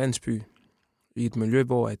hjemme i min landsby, i et miljø,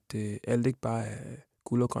 hvor at, alt ikke bare er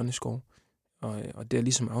guld og grønne skov. Og det er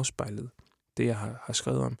ligesom afspejlet det, jeg har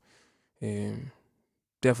skrevet om.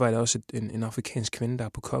 Derfor er der også en afrikansk kvinde, der er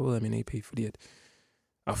på coveret af min EP, fordi at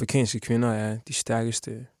afrikanske kvinder er de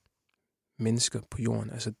stærkeste mennesker på jorden.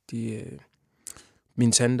 Altså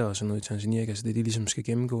mine tanter og sådan noget i Tanzania, altså det de ligesom skal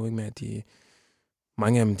gennemgå, ikke, med at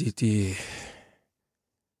mange af dem,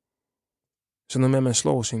 sådan noget med, at man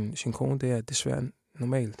slår sin kone, det er desværre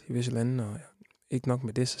normalt i visse lande, og ikke nok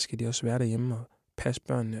med det, så skal de også være derhjemme og passe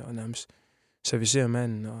børnene og nærmest servicere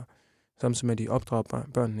manden, og samtidig med, at de opdrager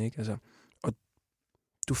børnene, ikke? Altså, og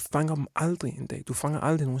du fanger dem aldrig en dag. Du fanger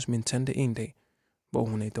aldrig nogensinde min tante en dag, hvor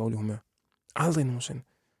hun er i dårlig humør. Aldrig nogensinde.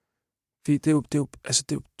 Fordi det er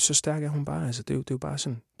jo så stærk er hun bare. Altså, det er jo bare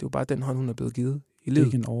sådan. Det er jo bare den hånd, hun er blevet givet i livet. Det er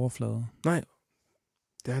ikke en overflade. Nej,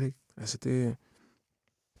 det er det ikke. Altså,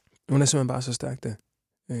 hun er simpelthen bare så stærk der.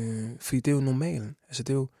 Fordi det er jo normalt. Altså,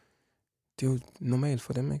 det er jo normalt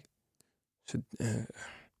for dem, ikke?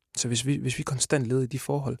 Så hvis vi konstant levede i de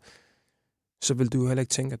forhold, så vil du jo heller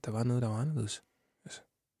ikke tænke, at der var noget, der var anderledes. Altså.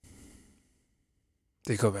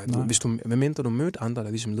 Det kan være, medmindre du mødte andre, der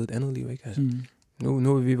ligesom levede et andet liv, ikke? Altså,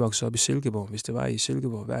 nu er vi vokset op i Silkeborg. Hvis det var i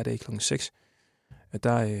Silkeborg hver dag kl. 6, at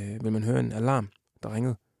der vil man høre en alarm, der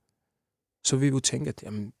ringede, så vil vi jo tænke, at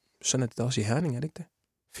jamen, sådan er det også i Herning, er det ikke det?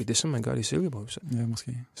 For det er sådan, man gør det i Silkeborg. Så. Ja,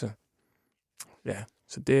 måske.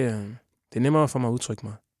 Så det er nemmere for mig at udtrykke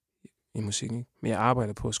mig i musikken, ikke? Men jeg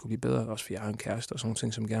arbejder på at skulle blive bedre, også fordi jeg har en kæreste og sådan nogle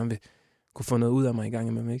ting, som gerne vil kunne få noget ud af mig i gang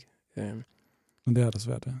imellem, ikke? Men det er da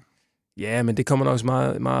svært, ja. Ja, men det kommer nok også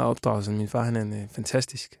meget, meget opdraget. Min far, han er en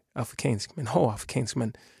fantastisk afrikansk, men hård afrikansk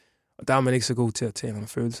mand. Og der er man ikke så god til at tale om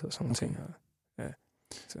følelser og sådan nogle ting. Ja.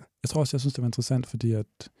 Jeg tror også, jeg synes, det var interessant, fordi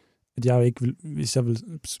at at jeg jo ikke vil, hvis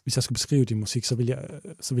jeg skal beskrive din musik, så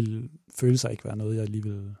vil følelser ikke være noget, jeg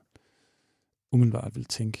alligevel umiddelbart vil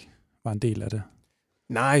tænke var en del af det.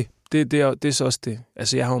 Nej, det er så også det.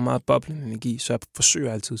 Altså, jeg har jo meget boblende energi, så jeg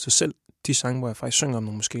forsøger altid. Så selv de sange, hvor jeg faktisk synger om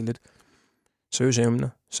nogle måske lidt seriøse emner,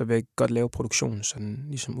 så vil jeg godt lave produktionen, så den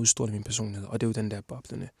ligesom udstråler min personlighed. Og det er jo den der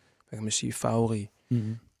boblende, hvad kan man sige, farverige,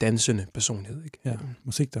 dansende personlighed. Ikke? Ja,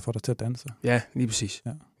 musik, der får dig til at danse. Ja, lige præcis.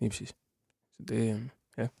 Ja. Lige præcis. Så det,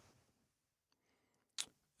 ja.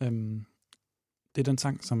 Det er den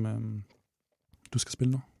sang, som du skal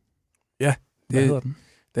spille nu? Ja. Hvad hedder den?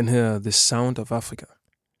 Den hedder The Sound of Africa.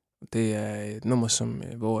 Det er et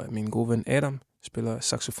nummer, hvor min gode ven Adam spiller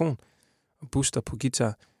saxofon og Buster på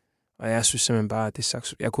guitar. Og jeg synes simpelthen bare,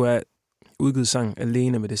 at jeg kunne have udgivet sang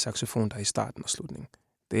alene med det saxofon, der er i starten og slutningen.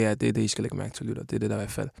 Det er det, I skal lægge mærke til, lytter. Det er det, der i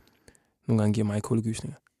hvert fald nogle gange giver mig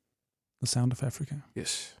kuldegysninger. The Sound of Africa.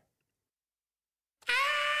 Yes.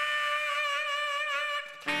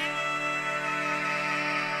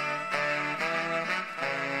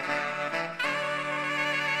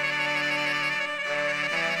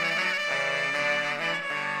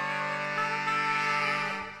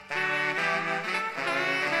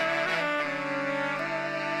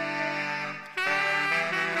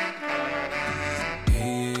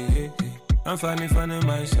 I'm finally finding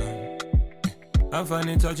my son. I'm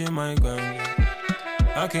finally touching my ground.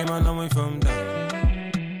 I came a long way from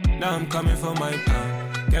down. Now I'm coming for my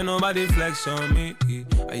pound. Can't nobody flex on me.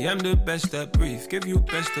 I am the best at breathe. Give you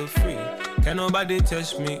best of free. Can't nobody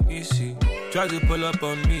test me easy. Try to pull up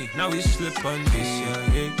on me. Now we slip on this.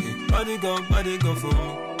 Yeah. Body go for me.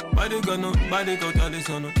 Body go, nobody go tell this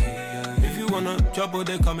on no. If you wanna trouble,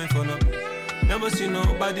 they coming for no. Never seen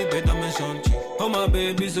nobody better mention G. Oh, my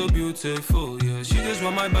baby so beautiful, yeah. She just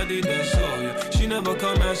want my body, that's all, yeah. She never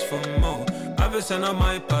come ask for more. I've been sent on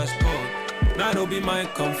my passport. That'll be my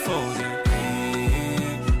comfort,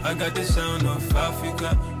 yeah. I got the sound of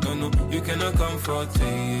Africa. No, you cannot comfort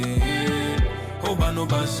it. Oh, but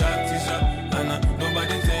nobody satisfied. And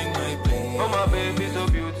nobody take my place. Oh, my baby so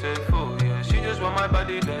beautiful, yeah. She just want my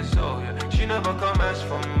body, that's all, yeah. She never come ask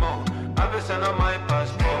for more. I've been sent on my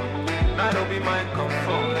passport. That'll be my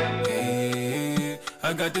comfort. Hey,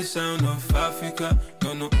 I got the sound of Africa.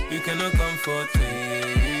 No, you cannot comfort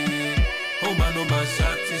it. Oh, but nobody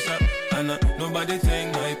satisfied. And nobody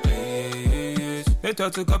take my place. They try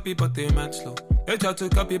to copy, but they mad slow. They try to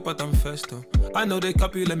copy, but I'm faster. I know they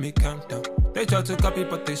copy, let me count down. They try to copy,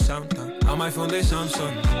 but they sound down. On my phone, they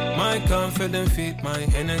Samsung. My confidence feed my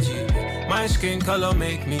energy. My skin color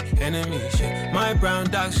make me enemies. Yeah. My brown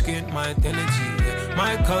dark skin, my identity. Yeah.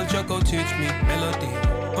 My culture go teach me melody.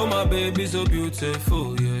 Oh, my baby so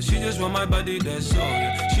beautiful, yeah. She just want my body, that's all,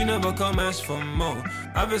 yeah. She never come ask for more.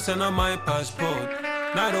 I've been sent on my passport.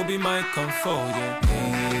 That'll be my comfort, yeah.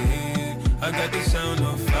 Hey, I got the sound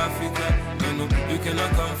of Africa. No, you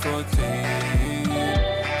cannot comfort it.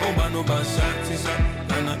 Oh, but nobody satisfied.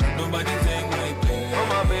 Nobody take my place. Oh,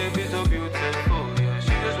 my baby so beautiful, yeah.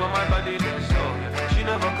 She just want my body, that's all, yeah. She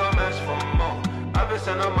never come ask for more. I've been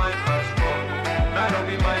sent on my passport. That'll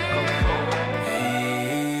be my comfort.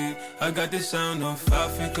 Hey, I got the sound of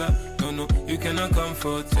Africa. No, you cannot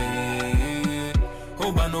comfort it.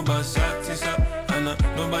 Oh, but nobody satisfied.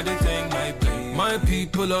 Nobody take my place. My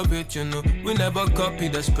people are rich, you know. We never copy,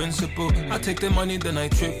 that's principle. I take the money, then I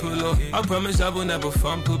triple up. I promise I will never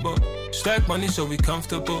fumble, but stack money so we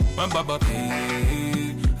comfortable. My baba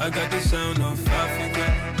pay. I got the sound of Africa.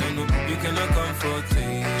 No, you cannot comfort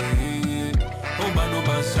it. Oh, but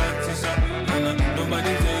nobody satisfied.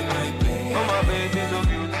 Nobody take my place. Oh, my baby so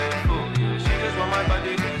beautiful, yeah. She just want my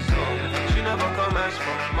body, that's all, yeah. She never come ask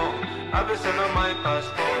for more. I've been sent on my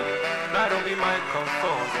passport. That'll be my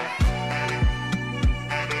comfort.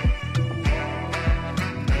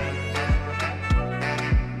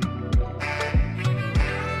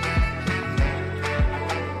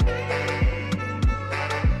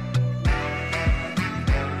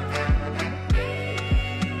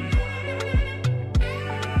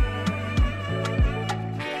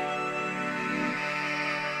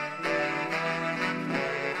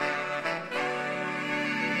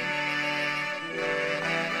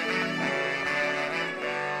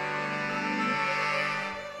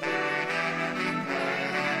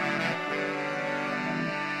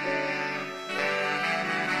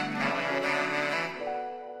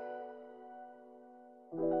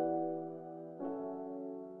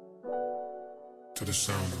 To the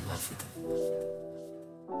sound of Africa.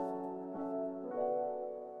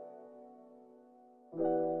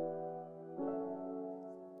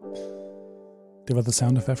 Det var The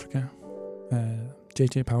Sound of Africa af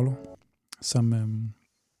JJ Paulo, som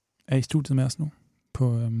er i studiet med os nu på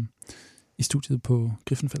i studiet på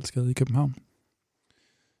Griffenfeldsgade i København.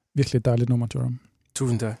 Virkelig et dejligt nummer, Joram.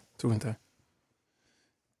 Tusind tak.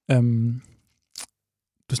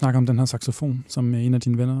 Du snakker om den her saxofon, som en af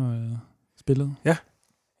dine venner spillede. Ja,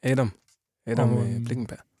 Adam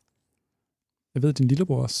Blickenberg. Jeg ved, at din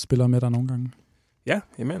lillebror spiller med dig nogle gange. Ja,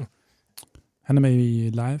 jeg mener. Han er med i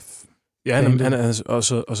live. Ja, han er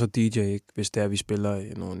også DJ, ikke, hvis det er, vi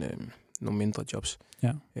spiller nogle mindre jobs.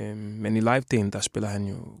 Ja. Men i live-delen, der spiller han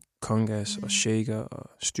jo congas og shaker og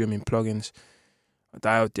styrer mine plugins. Og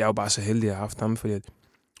jeg er jo bare så heldig, at jeg har haft ham, fordi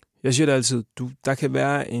jeg siger det altid, der kan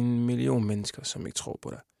være 1 million mennesker, som ikke tror på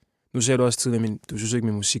dig. Nu ser du også tidligere, du synes ikke,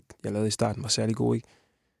 min musik, jeg lavede i starten, var særlig god, ikke?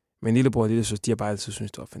 Men lillebror og lillesøster, de har bare altid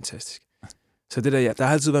synes det var fantastisk. Så det der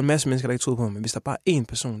har altid været en masse mennesker, der ikke troede på mig, men hvis der er bare én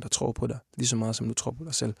person, der tror på dig, lige så meget som du tror på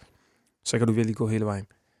dig selv, så kan du virkelig gå hele vejen.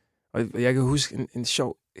 Og jeg kan huske en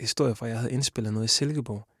sjov historie fra, at jeg havde indspillet noget i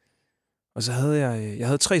Silkeborg. Og så havde jeg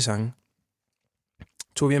havde 3 sange.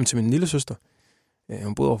 Tog vi hjem til min lillesøster.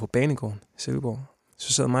 Hun boede over på Banegården i Silkeborg.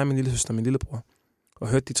 Så sad mig, min lillesøster og min lillebror og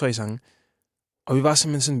hørte de 3 sange. Og vi var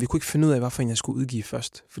simpelthen sådan, vi kunne ikke finde ud af, hvad for en jeg skulle udgive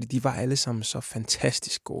først. Fordi de var alle sammen så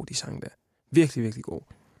fantastisk gode, de sange der. Virkelig, virkelig gode.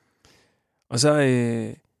 Og så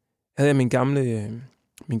havde jeg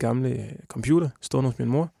min gamle computer stående hos min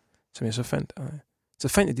mor, som jeg så fandt. Og så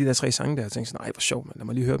fandt jeg de der 3 sange der, og tænkte sådan, nej, hvor sjovt, man. Lad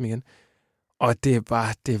mig lige høre dem igen. Og det er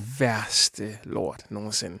bare det værste lort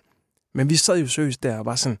nogensinde. Men vi sad jo seriøst der og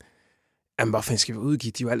var sådan, jamen, hvorfor skal vi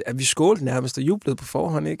udgive? Vi skålte nærmest og jublede på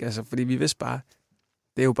forhånd, ikke? Altså, fordi vi vidste bare,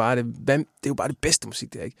 det er jo bare det bedste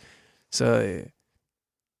musik, der, ikke? Så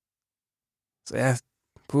ja,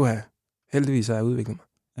 puha. Heldigvis har jeg udviklet mig.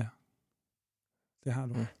 Ja, det har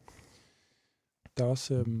du. Mm. Der er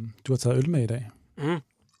også, du har taget øl med i dag. Mm.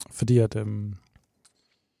 Fordi at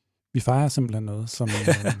vi fejrer simpelthen noget,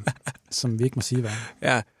 som vi ikke må sige, hvad.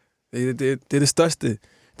 Ja, det er det største.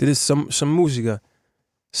 Det er det, som musiker,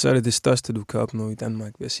 så er det største, du kan opnå i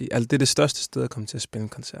Danmark, vil jeg sige. Altså, det er det største sted at komme til at spille en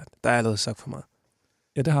koncert. Der er allerede sagt for meget.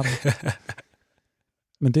 Ja, det har du.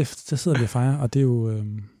 Men det sidder vi og fejrer, og det er jo...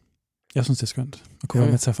 jeg synes, det er skønt at kunne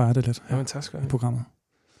være med til at fejre det lidt her tak skal i programmet.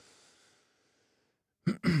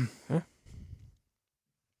 Ja.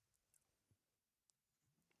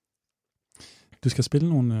 Du skal spille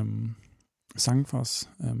nogle sange for os.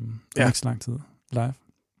 Ikke så lang tid live.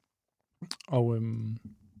 Og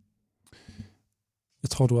jeg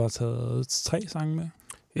tror, du har taget 3 sange med.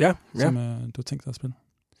 Ja. Som du har tænkt dig at spille.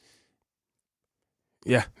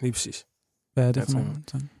 Ja, lige præcis. Hvad er det for nogle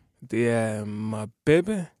sange? Det er My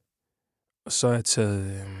Baby, og så har jeg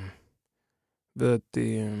taget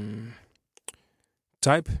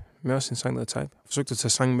Type, med også en sang, der hedder Type. Jeg forsøgte at tage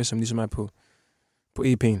sange med, som ligesom er på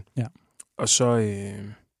EP'en. Ja. Og så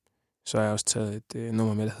har jeg også taget et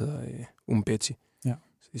nummer med, der hedder Betty. Ja.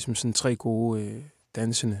 Så ligesom sådan 3 gode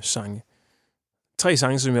dansende sange. 3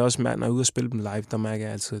 sange, som jeg også mærker, når jeg er ude og spille dem live, der mærker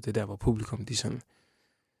jeg altid, det der, hvor publikum, de sådan...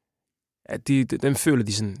 Ja, dem føler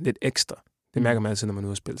de sådan lidt ekstra. Det mærker man altid, når man er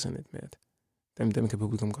ude og spille sådan lidt mere. Dem kan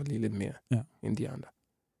publikum godt lide lidt mere, end de andre.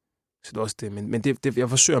 Så det er også det. Men jeg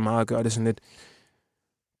forsøger meget at gøre det sådan lidt...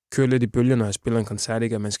 Køre lidt i bølger, når jeg spiller en koncert,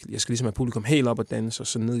 ikke? Jeg skal ligesom have publikum helt op og danse, og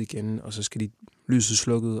så ned igen, og så skal de lyset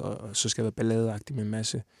slukket, og så skal det være balladeagtigt med en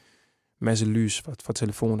masse lys fra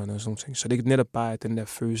telefonerne og sådan noget. Så det er ikke netop bare den der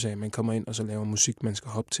følelse af, at man kommer ind og så laver musik, man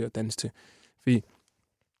skal hoppe til og danse til. Fordi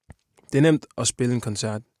det er nemt at spille en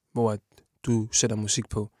koncert, hvor du sætter musik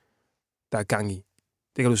på, der er gang i.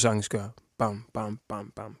 Det kan du sagtens gøre. Bam, bam,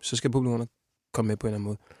 bam, bam. Så skal publikum komme med på en eller anden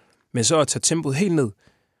måde. Men så at tage tempoet helt ned,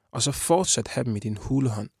 og så fortsat have dem i din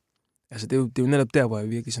hulehånd. Altså, det er jo netop der, hvor jeg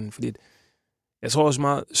virkelig sådan, fordi jeg tror også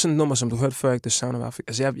meget, sådan et nummer, som du hørte før, ikke, The Sound of Africa,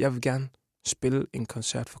 altså jeg vil gerne spille en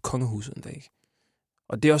koncert for Kongehuset en dag, ikke?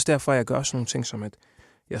 Og det er også derfor, jeg gør sådan nogle ting, som at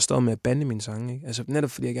jeg står med at bande mine sange, ikke? Altså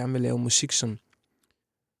netop fordi jeg gerne vil lave musik, som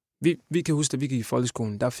vi kan huske, at vi gik i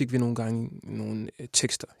folkeskolen, der fik vi nogle gange nogle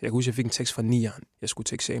tekster. Jeg kan huske, at jeg fik en tekst fra 9'eren, jeg skulle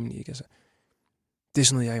til eksamen i, ikke? Altså, det er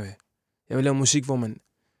sådan noget, jeg vil. Jeg vil lave musik, hvor man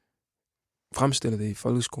fremstiller det i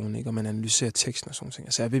folkeskolen, ikke? Og man analyserer teksten og sådan ting.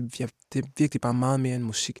 Altså, det er virkelig bare meget mere end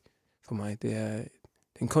musik for mig. Det er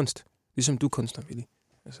en kunst. Ligesom du kunstner, Willy.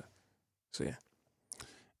 Altså, så ja.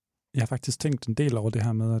 Jeg har faktisk tænkt en del over det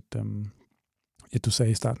her med, at du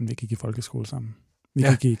sagde i starten, at vi gik i folkeskole sammen. Vi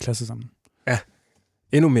gik i klasse sammen. Ja,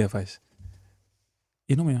 endnu mere faktisk.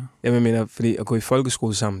 Endnu mere? Jeg mener, fordi at gå i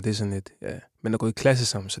folkeskole sammen, det er sådan lidt, ja. Men at gå i klasse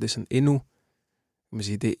sammen, så det er sådan endnu, kan man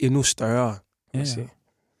sige, det er endnu større, kan man sige.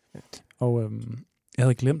 Ja. Og jeg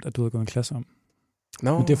havde glemt, at du havde gået en klasse om.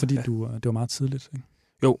 No, men det er fordi, det var meget tidligt, ikke?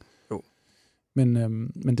 Jo.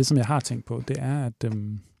 Men det, som jeg har tænkt på, det er, at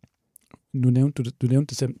du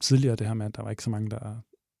nævnte det tidligere, det her med, at der var ikke så mange,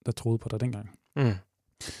 der troede på dig dengang. Mm.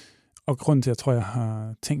 Og grunden til, at jeg tror, jeg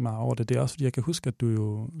har tænkt meget over det, det er også, fordi jeg kan huske, at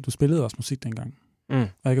du spillede også musik dengang. Og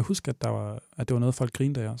jeg kan huske, at det var noget, folk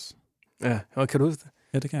grinede af også. Ja, og kan du huske det?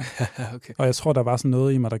 Ja, det kan jeg. Okay. Og jeg tror, der var sådan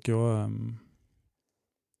noget i mig, der gjorde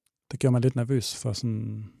mig lidt nervøs for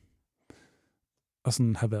sådan at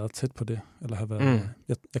sådan have været tæt på det. Eller have været,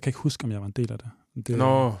 jeg kan ikke huske, om jeg var en del af det.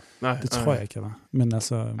 Det tror jeg ikke, jeg var. Men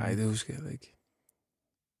altså... Nej, det husker jeg ikke.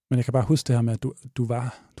 Men jeg kan bare huske det her med, at du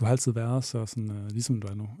har altid været så sådan, ligesom du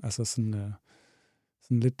er nu. Altså sådan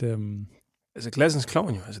lidt... Altså klassens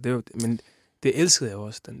klovn jo, altså det er jo, men det elskede jeg jo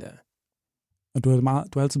også, den der. Og du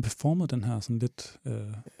har altid performet den her sådan lidt,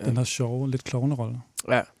 den her sjove, lidt klovnerolle.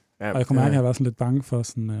 Ja. Og jeg kunne mærke, at jeg var sådan lidt bange for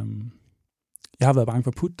sådan... jeg har været bange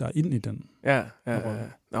for at putte dig ind i den. Ja.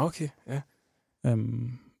 Okay, ja.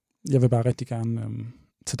 Jeg vil bare rigtig gerne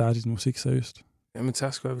tage dig dit musik seriøst. Jamen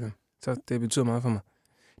tak skal du have. Det betyder meget for mig.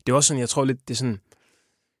 Det er også sådan, jeg tror lidt, det er sådan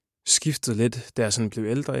skiftet lidt, da jeg sådan blev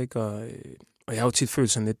ældre, ikke? Og jeg har jo tit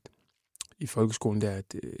følt sådan lidt i folkeskolen der,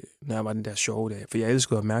 at når jeg var den der sjove der, for jeg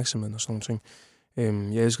elskede opmærksomheden og sådan nogle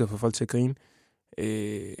ting. Jeg elskede at få folk til at grine.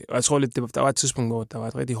 Og jeg tror lidt, der var et tidspunkt, hvor der var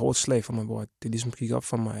et rigtig hårdt slag for mig, hvor det ligesom gik op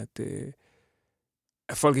for mig,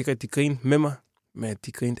 at folk ikke rigtig grinede med mig, men at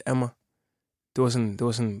de grinede af mig. Det var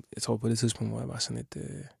sådan, jeg tror på det tidspunkt, hvor jeg var sådan et...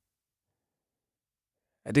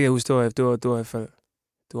 ja, det kan jeg huske, det var i hvert fald...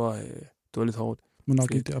 Det var lidt hårdt. Hvornår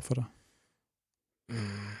gik det op for dig? Jeg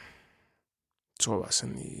tror, jeg var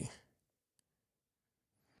sådan i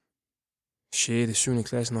 6. 7.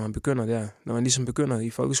 klasse, når man ligesom begynder i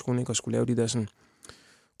folkeskolen, ikke, at skulle lave de der sådan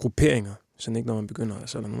grupperinger. Sådan ikke, når man begynder,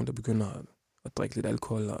 så er der nogen, der begynder at drikke lidt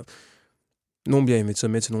alkohol, og nogen bliver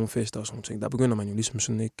inviteret med til nogle fester og sådan ting. Der begynder man jo ligesom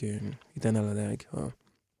sådan ikke i den alder der, ikke? Og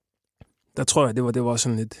der tror jeg, det var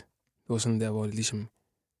sådan lidt, det var sådan der, hvor det ligesom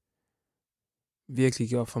virkelig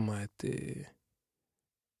gjorde for mig, at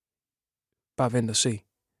bare vente og se.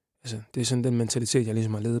 Altså, det er sådan den mentalitet, jeg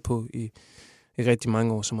ligesom har levet på i rigtig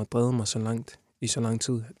mange år, som har drevet mig så langt, i så lang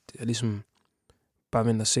tid. At jeg ligesom bare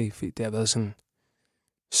vente og se, fordi det har været sådan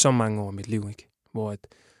så mange år i mit liv, ikke?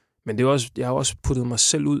 Men det er også, jeg har også puttet mig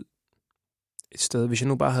selv ud et sted. Hvis jeg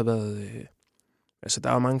nu bare havde været... altså, der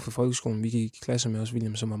var mange fra folkeskolen, vi gik i klasse med også,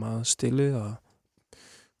 William, som var meget stille og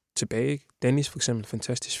tilbage, ikke? Dennis for eksempel,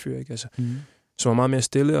 fantastisk fyr, ikke? Altså, som var meget mere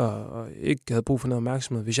stille og ikke havde brug for noget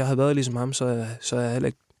opmærksomhed. Hvis jeg havde været ligesom ham, så havde jeg heller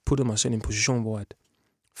ikke puttet mig selv i en position, hvor at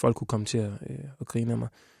folk kunne komme til at grine af mig.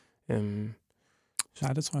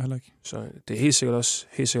 Nej, det tror jeg heller ikke. Så det er helt sikkert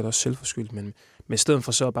også selvforskyldt, men i stedet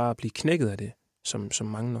for så bare at blive knækket af det, som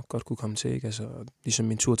mange nok godt kunne komme til, ikke? Altså, ligesom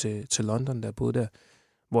min tur til London, der jeg boede der,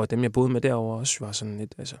 hvor dem, jeg boede med derovre også var sådan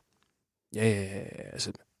lidt, altså,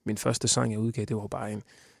 altså, min første sang, jeg udgav, det var bare en...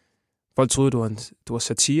 Folk troede, det var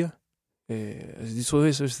satire. Altså, de troede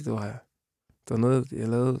helt, at det var noget, jeg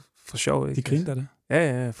lavede for sjov, ikke? De grinte af det?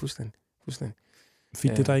 Ja, fuldstændig.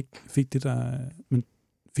 Fik det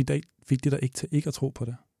der ikke til ikke at tro på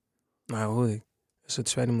det? Nej, overhovedet ikke. Altså,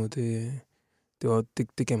 tværtimod,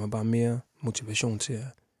 det gav mig bare mere motivation til at...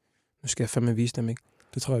 Nu skal jeg fandme vise dem, ikke?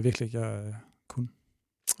 Det tror jeg virkelig ikke, jeg kunne.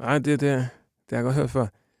 Nej, det har jeg godt hørt før.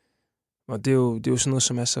 Og det er jo sådan noget,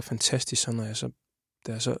 som er så fantastisk, så når jeg så...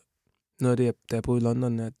 Det er så noget af det, da jeg boede i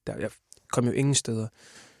London, jeg kom jo ingen steder.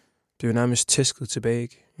 Det er jo nærmest tæsket tilbage,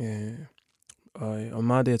 ikke? Og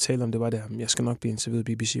meget af det, jeg talte om, det var det, at jeg skal nok blive interviewet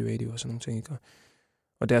i BBC Radio og sådan nogle ting, ikke?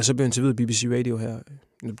 Og da jeg så blev interviewet i BBC Radio her,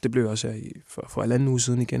 det blev jeg også her for 1,5 uge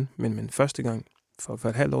siden igen, men første gang for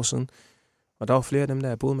et halvt år siden. Og der var flere af dem, der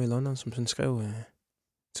jeg boede med i London, som sådan skrev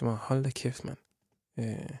til mig, hold da kæft, mand.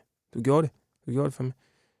 Du gjorde det for mig.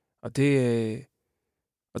 Og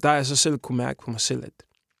og der har jeg så selv kunne mærke på mig selv, at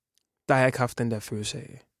der har jeg ikke haft den der følelse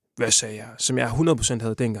af, hvad sagde jeg, som jeg 100%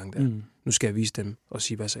 havde dengang der. Nu skal jeg vise dem og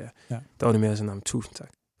sige, hvad sagde jeg. Ja. Der var det mere sådan, tusind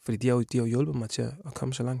tak. Fordi de har jo hjulpet mig til at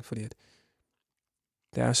komme så langt, fordi at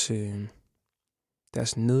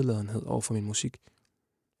deres nedladenhed over for min musik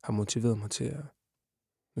har motiveret mig til at,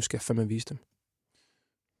 nu skal jeg fandme vise dem.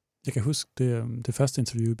 Jeg kan huske det første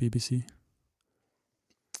interview i BBC.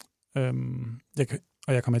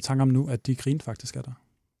 Jeg kommer i tanke om nu, at de grinede faktisk af dig.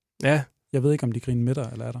 Ja. Jeg ved ikke, om de grinede med dig,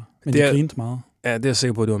 eller er der. Men de grinede meget. Ja, det er jeg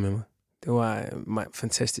sikker på, at det var med mig. Det var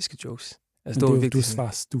fantastiske jokes. Altså,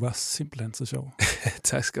 du var simpelthen så sjov.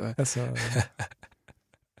 Tak skal du have. Altså...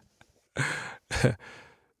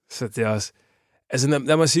 Så det er også... Altså,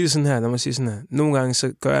 lad mig sige sådan her. Nogle gange,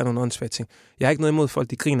 så gør jeg nogle åndssvage ting. Jeg har ikke noget imod folk,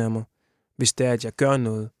 de griner af mig. Hvis det er, at jeg gør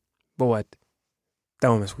noget, hvor at... Der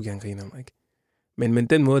må man sgu gerne grine af mig, ikke? Men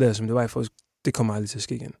den måde der, som det var i forhold, det kommer aldrig til at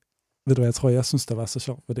ske igen. Ved du hvad, jeg synes, der var så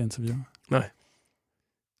sjovt ved det interview? Nej.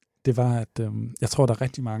 Det var, at jeg tror, der er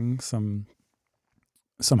rigtig mange, som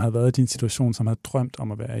som havde været i din situation, som havde drømt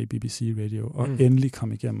om at være i BBC Radio, og endelig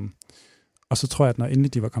kom igennem. Og så tror jeg, at når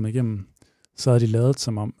endelig de var kommet igennem, så havde de lavet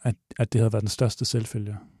som om, at det havde været den største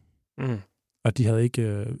selvfølge. Og de havde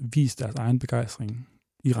ikke vist deres egen begejstring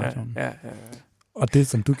i radioen. Ja. Og det,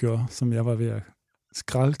 som du gjorde, som jeg var ved at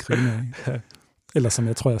skraldgrine af, eller som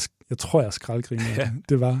jeg tror, jeg skraldgrine af,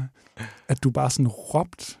 det var, at du bare sådan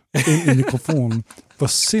råbte ind i mikrofonen, hvor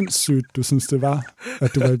sindssygt du synes, det var,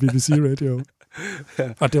 at du var i BBC Radio.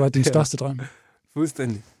 Og det var din største drøm.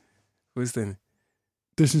 Fuldstændig.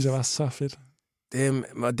 Det synes jeg var så fedt.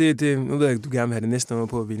 Nu ved jeg ikke, du gerne vil have det næste nummer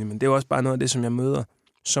på, Willy, men det er jo også bare noget af det, som jeg møder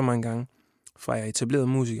så mange gange fra jeg etablerede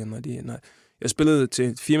musikere. Når jeg spillede til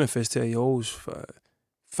et firmafest her i Aarhus for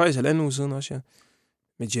faktisk 1,5 uge siden også, ja.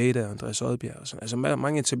 Med Jada og Andreas Odbjerg og sådan. Altså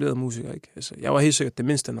mange etablerede musikere, ikke? Altså, jeg var helt sikkert det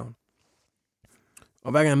mindste navn.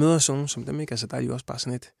 Og hver gang jeg møder sådan som dem, ikke? Altså, der er de også bare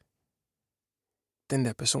sådan den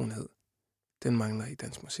der personlighed, den mangler i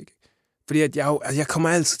dansk musik. Fordi at jeg kommer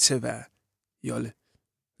altid til at være jolle.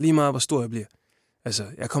 Lige meget, hvor stor jeg bliver.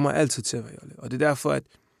 Altså, jeg kommer altid til at være jolle. Og det er derfor, at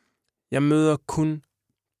jeg møder kun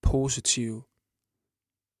positive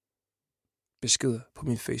beskeder på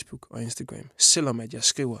min Facebook og Instagram. Selvom at jeg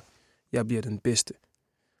skriver, jeg bliver den bedste.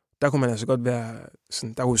 Der kunne man altså godt være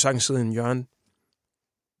sådan, der kunne sagtens sidde i en hjørne.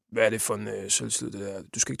 Hvad er det for en sølvslid, det der?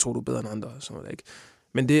 Du skal ikke tro, du er bedre end andre. Og sådan noget, ikke?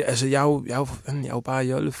 Men det, altså, jeg er jo bare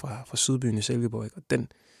jolle fra Sydbyen i Silkeborg, ikke? Og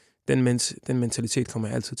den mentalitet kommer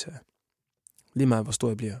jeg altid til. Lige meget, hvor stor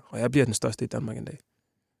jeg bliver. Og jeg bliver den største i Danmark en dag.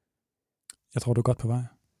 Jeg tror, du er godt på vej.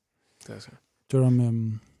 Det er så.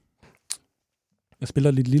 Jerome, jeg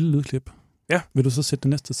spiller lidt lille lydklip. Ja. Vil du så sætte den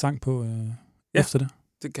næste sang på efter det?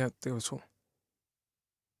 Det kan jeg tro.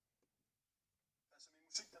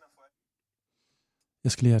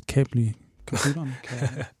 Jeg skal lige have et kabel i computeren.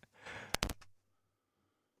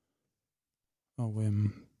 Og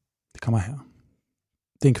det kommer her.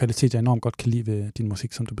 Det er en kvalitet, jeg enormt godt kan lide ved din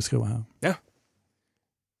musik, som du beskriver her. Ja.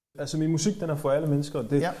 Altså min musik, den er for alle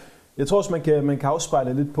mennesker. Jeg tror også, man kan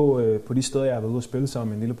afspejle lidt på de steder, jeg har været ude og spille sammen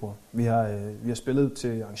med min lillebror. Vi har spillet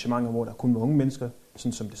til arrangementer, hvor der kun var unge mennesker,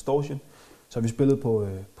 sådan som Distortion. Så har vi spillet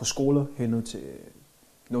på skoler hen ud til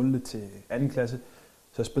 0. til 2. klasse.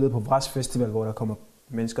 Så har jeg spillet på Verdens Festival, hvor der kommer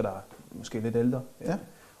mennesker, der er måske lidt ældre. Ja.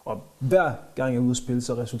 Og hver gang jeg er ude og spille,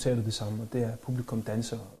 så er resultatet det samme, og det er publikum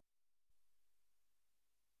danser.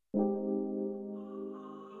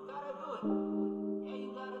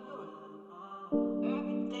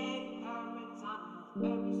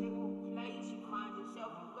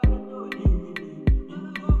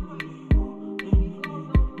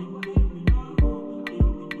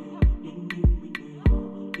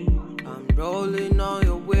 Rolling on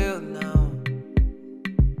your wheel now.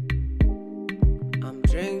 I'm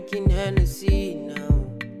drinking Hennessy now.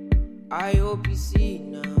 I hope you see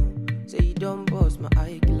now. Say you don't bust my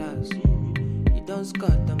eyeglass. You don't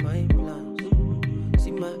scatter my plans.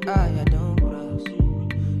 See my eye, I don't cross.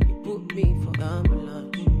 You put me for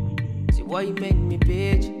ambulance. See why you make me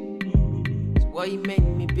bitch. See why you make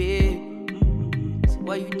me big. See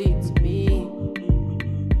what you did to me.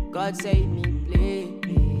 God save me, please.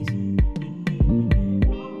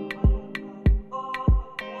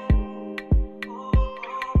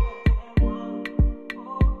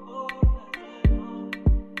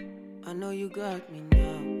 I know you got me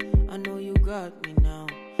now. I know you got me now.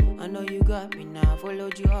 I know you got me now.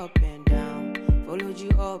 Followed you up and down. Followed you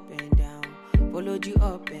up and down. Followed you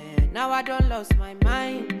up and now I don't lost my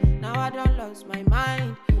mind. Now I don't lost my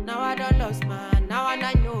mind. Now I don't lost mine. Now and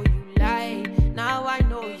I know you lied. Now I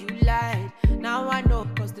know you lied. Now I know,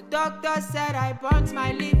 cause the doctor said I burnt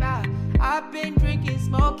my liver. I've been drinking,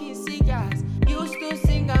 smoking cigars. Used to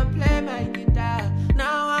sing and play my guitar.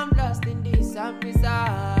 Now I'm lost in this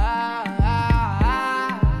bizarre.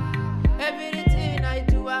 Everything I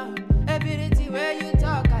do, everything where you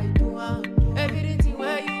talk, I do. Everything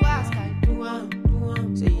where you ask, I do.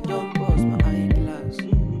 Say you don't bust my eyeglass.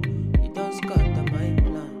 You don't scatter my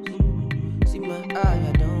plans. See my eye,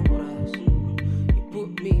 I don't cross. You put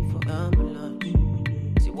me for ambulance.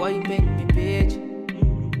 See why you make me bitch.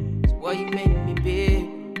 See why you make me big.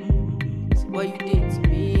 See what you did to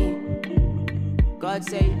me. God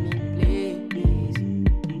save me, please.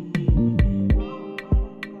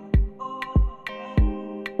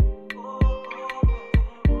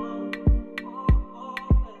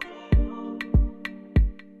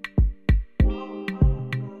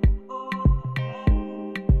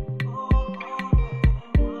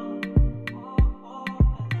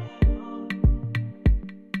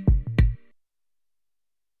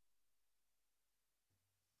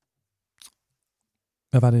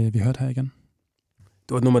 Hvad var det, vi hørte her igen?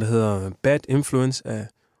 Det var et nummer, der hedder Bad Influence af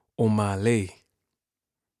Omah Lay.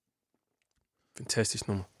 Fantastisk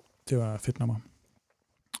nummer. Det var et fedt nummer.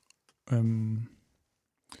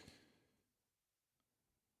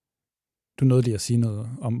 Du nåede lige at sige noget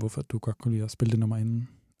om, hvorfor du godt kunne lide at spille det nummer inden.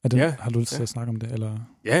 Har du lyst til at snakke om det, eller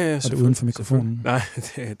er det uden for mikrofonen? Nej,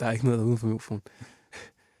 der er ikke noget uden for mikrofonen.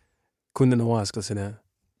 Kun den overraskelse der,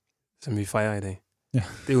 som vi fejrer i dag. Ja.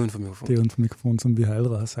 Det er uden for mikrofonen. Det er uden for mikrofonen, som vi har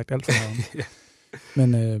allerede sagt alt for meget om. Ja.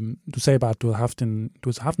 Men du sagde bare, at du har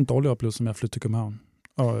haft en dårlig oplevelse med at flytte til København,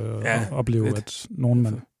 og opleve, lidt. At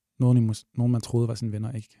nogen man troede var sine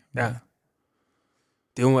venner, ikke? Ja.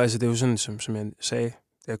 Det er jo sådan, som jeg sagde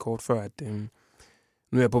der kort før, at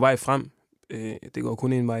nu er jeg på vej frem. Det går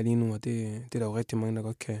kun en vej lige nu, og det er der jo rigtig mange, der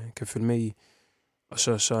godt kan følge med i. Og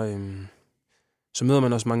så møder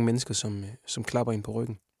man også mange mennesker, som klapper ind på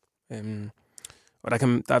ryggen. Og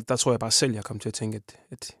der tror jeg bare selv, jeg kom til at tænke,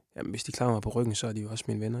 at jamen, hvis de klapper mig på ryggen, så er de jo også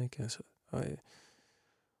mine venner, ikke? Altså, og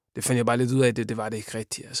det fandt jeg bare lidt ud af, at det var det ikke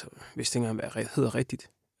rigtigt. Altså, hvis det ikke engang hedder rigtigt.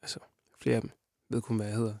 Altså, flere af dem ved kun, hvad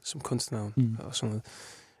jeg hedder som kunstnavn og sådan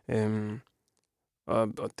noget.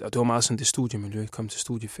 Og det var meget sådan det studiemiljø, kom til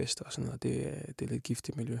studiefester og sådan noget. Det er lidt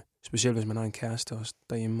giftigt miljø. Specielt hvis man har en kæreste også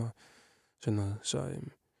derhjemme og sådan noget.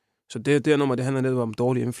 Så det nummer, det handler lidt om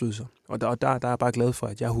dårlige indflydelser. Og der er jeg bare glad for,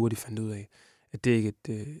 at jeg hurtigt fandt ud af, at det ikke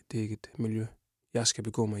er et miljø, jeg skal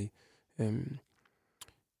begå mig i.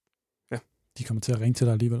 Ja. De kommer til at ringe til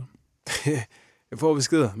dig alligevel. Jeg får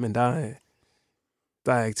beskeder, men der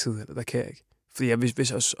er ikke tid, eller der kan jeg ikke. Fordi og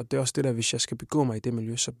det er også det der, hvis jeg skal begå mig i det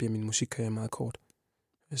miljø, så bliver min musikkarriere meget kort.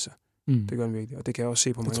 Altså, det gør den virkelig. Og det kan jeg også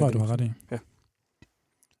se på mig. Det tror jeg, du har ret i. Ja.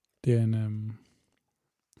 Det er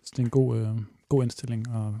en god indstilling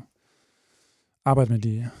at arbejde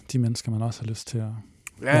med de mennesker, man også har lyst til at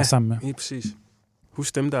være sammen med. Ja, helt præcis.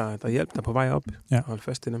 Husk dem, der hjælper dig på vej op. Ja. Og hold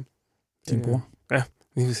fast i dem. Din bror. Ja,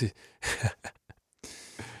 lige præcis.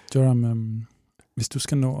 Joram, hvis du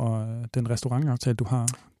skal nå den restaurantaftale, du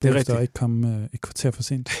har, det er rigtigt. Ikke komme et kvarter for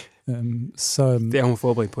sent, så... det er hun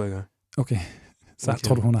forberedt på, ikke? Okay. Så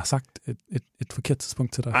tror du, hun har sagt et forkert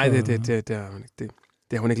tidspunkt til dig? Nej, det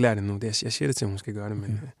har hun ikke lært endnu. Jeg siger det til, hun skal gøre det.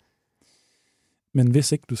 Okay. Men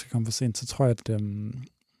hvis ikke du skal komme for sent, så tror jeg, at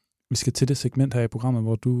vi skal til det segment her i programmet,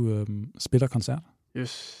 hvor du spiller koncert.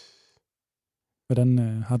 Yes. Hvordan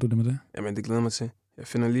har du det med det? Jamen, det glæder mig til. Jeg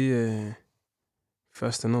finder lige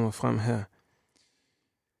første nummer frem her.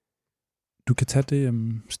 Du kan tage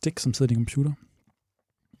det stik, som sidder i din computer.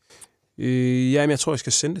 Jamen, jeg tror, jeg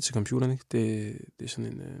skal sende det til computeren, ikke? Det er sådan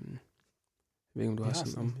en... jeg ved ikke, om du har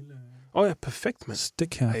sådan om... ja, perfekt, mand.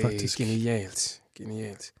 Stik her, faktisk. Genialt.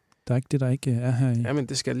 Der er ikke det, der ikke er her i... Jamen,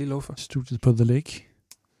 det skal jeg lige love for. Studiet på The Lake.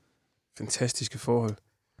 Fantastiske forhold.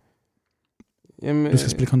 Jamen, du skal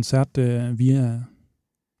spille koncert via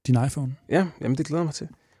din iPhone. Ja, jamen, det glæder mig til.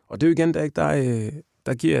 Og det er jo igen,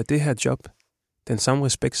 der giver det her job den samme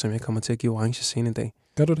respekt, som jeg kommer til at give Orange Scene i dag.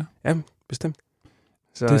 Gør du det? Ja, bestemt.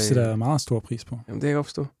 Så, det sætter jeg meget stor pris på. Jamen, det kan jeg godt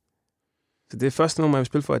forstå. Så det første nummer, jeg vil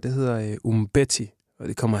spille for, det hedder Umbeti, og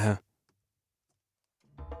det kommer her.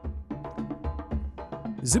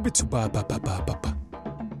 Zibitu ba ba ba ba ba ba.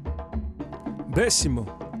 Bessimo.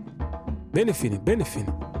 Benefini.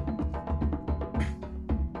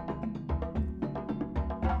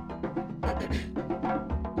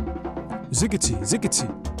 Zigiti.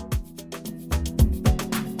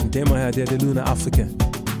 Det her, det er lyden af Afrika.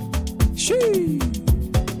 Shee!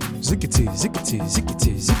 Zigiti.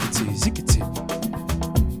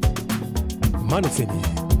 Manefini.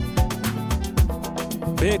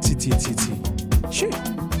 Betiti. Shee!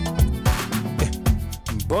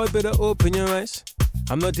 Boy, better open your eyes.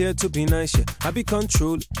 I'm not here to be nice, yeah. I be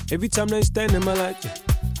controlled every time they stand in my life, yeah.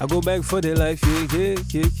 I go back for their life, yeah.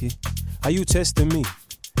 Are you testing me?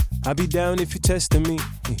 I be down if you testing me,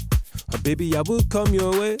 yeah. Baby, I will come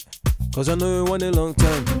your way, cause I know you want a long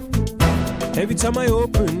time. Every time I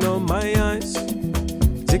open up my eyes,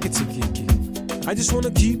 ticky. I just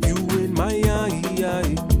wanna keep you in my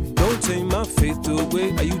eye. Don't take my faith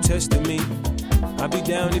away. Are you testing me? I be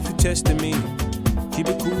down if you testing me. Keep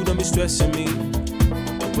it cool, don't be stressing me.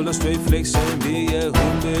 Pull a straight flex and be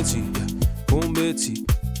Umbeti.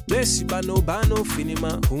 Blessy bano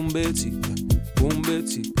finima Umbeti.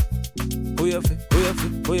 Oyafe.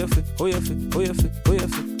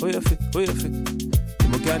 Du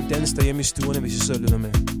må gerne danse derhjemme i stuerne, hvis jeg så lytter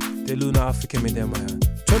med. Det er lyden af Afrika, mine damer og herrer.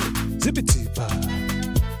 Tømme, zippiti, bare.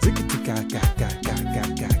 Zippiti, ga.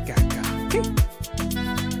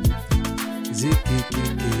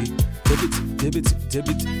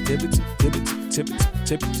 Zippiti, Debit.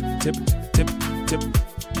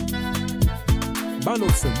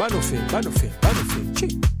 Banofin.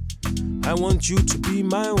 I want you to be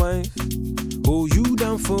my wife. hold you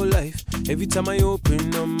down for life. Every time I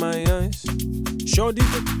open up my eyes. Shorty,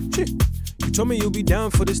 you told me you'll be down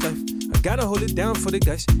for this life. I gotta hold it down for the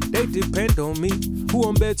guys. They depend on me. Who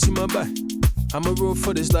on bed to my back? I'm a roll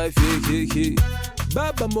for this life, yeah.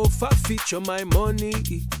 Baba mo 5 feet on my money.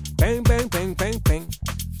 Bang, bang, bang, bang, bang.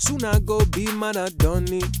 Soon I go be man, I don't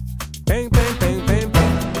need. Bang, bang, bang, bang,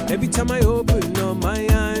 bang. Every time I open up my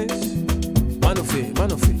eyes. Man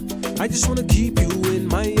of it. I just wanna keep you in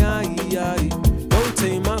my eye. Don't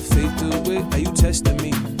take my faith away. Are you testing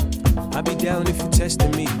me? I'll be down if you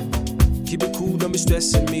testing me. Keep it cool, don't be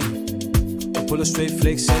stressing me. I'll pull a straight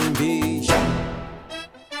flex and be.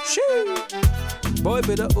 Boy,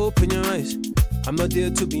 better open your eyes. I'm not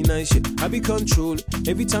there to be nice, yeah. I be controlled.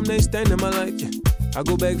 Every time they stand in my life, yeah. I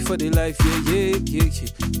go back for the life,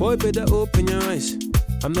 yeah. Boy, better open your eyes.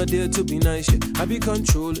 I'm not there to be nice, yeah. I be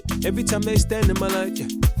controlled. Every time they stand in my life, yeah.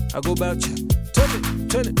 I go back, yeah.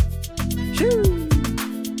 Turn it.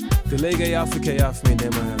 The leg of Africa off me,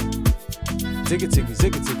 damn my hand. Zigga.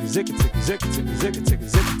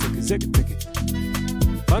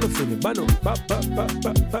 Bano fini, bano.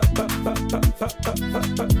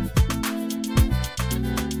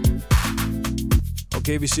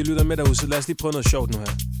 Okay, hvis I lytter med derude, så lad os lige prøve noget sjovt nu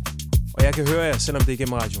her. Og jeg kan høre jer, selvom det er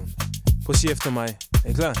igennem radioen. Prøv at sige efter mig. Er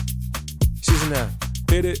I klar? Sig sådan her.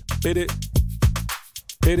 Bitte.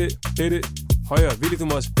 Højere. Villig, du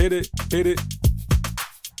må også. Bitte.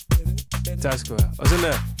 Tak skal du have. Og sådan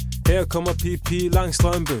der. Her kommer Pipi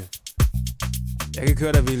Langstrømpe. Jeg kan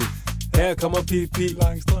køre dig, Willy. Her kommer Pipi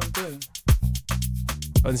Langstrømpe.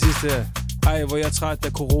 Og den sidste her. Ej, hvor jeg er træt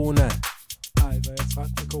af corona.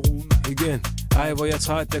 Igen. Ej, hvor jeg er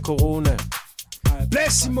træt af corona.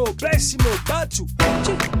 Blæsimo, batu.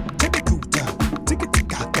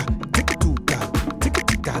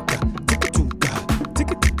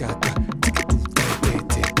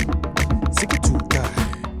 Tikkituka.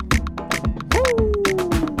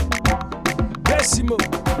 Blæsimo.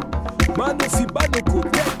 Manu fibano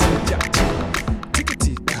kuta.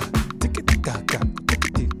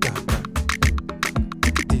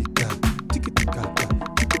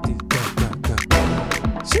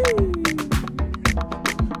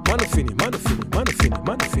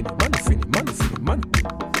 Manu.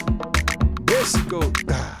 Besøg.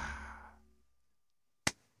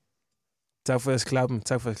 Tak for jeres klappen.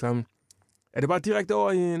 Er det bare direkte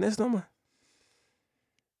over i næste nummer?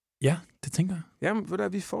 Ja, det tænker jeg. Jamen, ved du,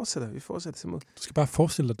 vi fortsætter simpelthen. Du skal bare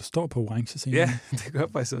forestille dig, at du står på orange scenen. Ja, det gør jeg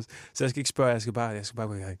faktisk også. Så jeg skal ikke spørge, jeg skal bare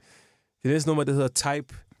gå i gang. Det næste nummer, det hedder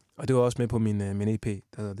Type, og det var også med på min EP,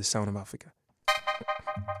 der hedder The Sound of Africa.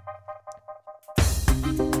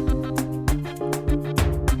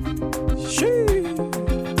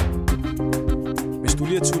 Hvis du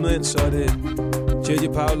lige har tunet ind, så er det JJ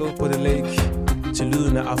Paulo på The Lake til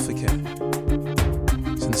lyden af Afrika.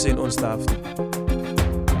 Sådan sen onsdag aften.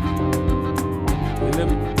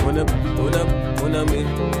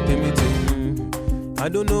 I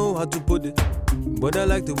don't know how to put it, but I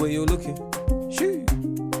like the way you're looking.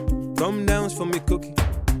 Come down for me, cookie.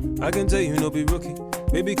 I can tell you no be rookie.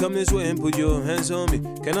 Baby, come this way and put your hands on me.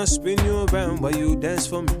 Can I spin you around while you dance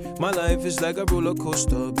for me? My life is like a roller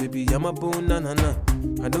coaster, baby. I'm a boon, na.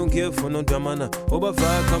 I don't care for no drama, na. Over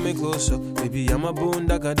fire, coming closer, baby. I'm a boon,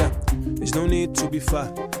 da. There's no need to be far.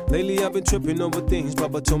 Lately, I've been tripping over things.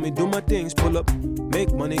 Papa told me do my things, pull up,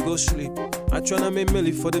 make money, go sleep. I tryna make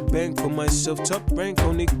milli for the bank, put myself top rank.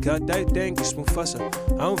 Only God, die dang, it's Mufasa.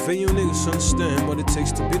 I don't think you niggas understand what it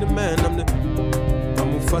takes to be the man. I'm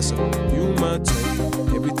Mufasa, you my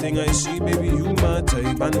type. Everything I see, baby, you my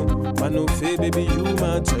type. I know, fair, baby, you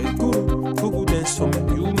my type. Cuckoo dance for me,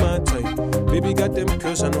 you my type. Baby, got them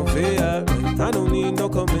curves, I know fair. I don't need no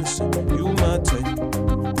convincing, you my type.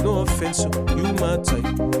 No offense, you my type.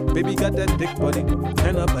 Baby, got that dick body,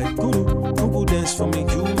 and I like cuckoo dance for me,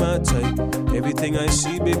 you my type. Everything I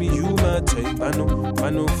see, baby, you my type. I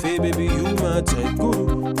know, fair, baby, you my type.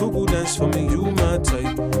 Cuckoo dance for me, you my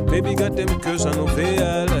type. Baby, got them curves, I know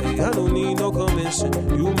fair. I don't need no convincing,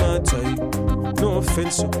 you my type. No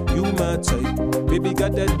offense, you my type. Baby,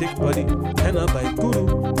 got that dick body, and I like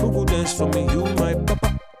cuckoo dance for me, you my papa.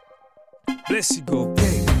 Bless you, go,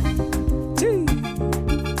 Ckay.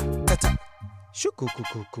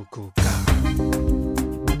 Shukukukukukuka.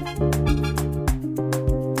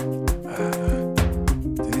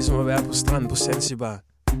 Det er ligesom at være på stranden på Zanzibar.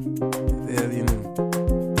 Det er lige nu.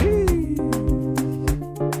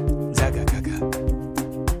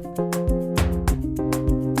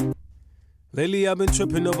 Lately I've been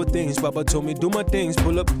tripping over things. Papa told me do my things,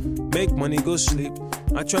 pull up, make money, go sleep.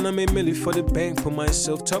 I tryna make milli for the bank, put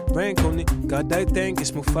myself top rank on it. God I thank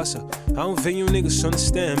it's Mufasa. I don't think you niggas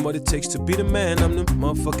understand what it takes to be the man. I'm the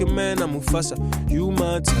motherfucking man, I'm Mufasa. You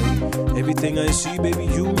my type, everything I see, baby,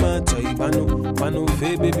 you my type. I know,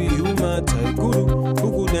 baby, you my type.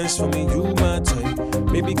 Guru, dance for me, you my type.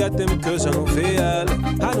 Baby got them curls, I know fair.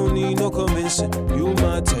 I don't need no convincing, you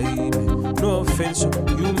my type. No offense,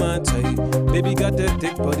 you my type. Baby got that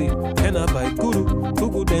thick body, and I bite.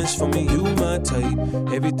 Guru, dance for me, you my type.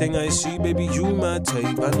 Everything I see, baby, you my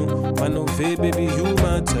type. I know, baby, you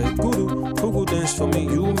my type. Guru, dance for me,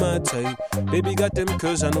 you my type. Baby got them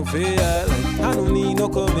curls, I know fair. I don't need no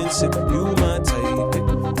convincing, you my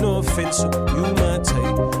type. No offense, you my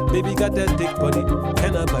type. Baby got that thick body,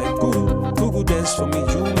 and I bite. Guru, dance for me,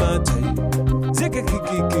 you my type. Zika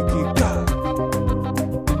kiki.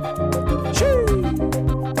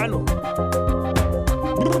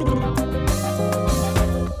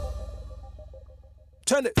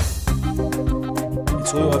 Turn it. Jeg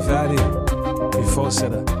troede, jeg var færdig. Vi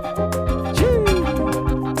fortsætter.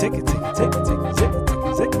 Take it.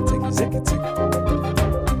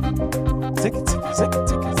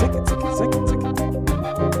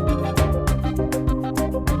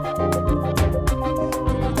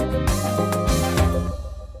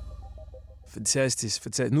 Fantastisk.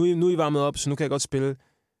 Nu er I varmet op, så nu kan jeg godt spille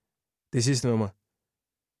det sidste nummer,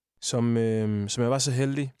 som jeg var så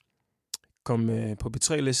heldig kom på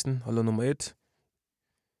B3-listen og lå nummer 1.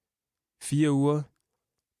 4 uger.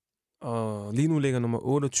 Og lige nu ligger nummer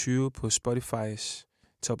 28 på Spotifys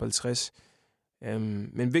top 50.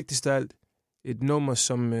 Men vigtigst af alt, et nummer,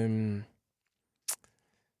 som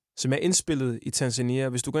er indspillet i Tanzania.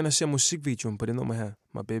 Hvis du går ind og ser musikvideoen på det nummer her,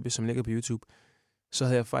 My Baby, som ligger på YouTube, så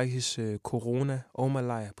havde jeg faktisk Africa Omah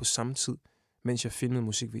Lay på samme tid, mens jeg filmede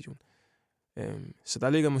musikvideoen. Så der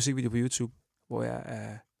ligger en musikvideo på YouTube, hvor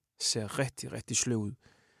jeg ser rigtig, rigtig sløv ud.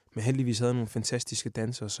 Men heldigvis havde jeg nogle fantastiske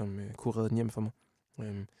dansere, som kunne redde den hjem for mig.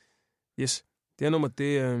 Yes, det her nummer,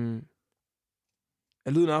 det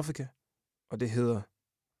er lyden af Afrika, og det hedder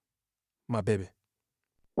My Baby.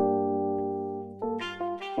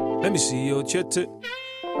 Let me see your chit.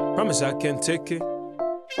 Promise I can take it.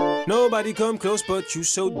 Nobody come close but you,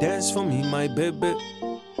 so dance for me, my baby.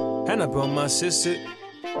 And I brought my sister.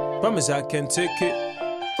 Promise I can take it.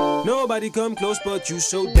 Nobody come close but you,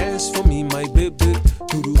 so dance for me, my baby.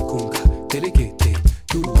 Turu kunga, dedicate.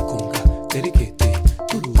 Turu kunga, dedicate.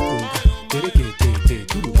 Turu kunga, dedicate.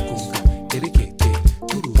 Turu kunga, dedicate.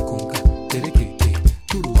 Turu kunga, dedicate.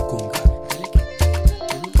 Turu kunga.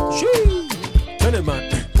 Shee, turn it man.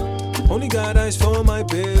 Only got eyes for my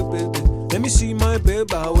baby. Let me see my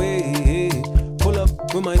baby away. Pull up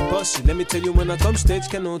with my bossy. Let me tell you, when I come stage,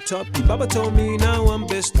 can no top you. Baba told me now I'm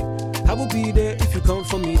bestie. I will be there if you come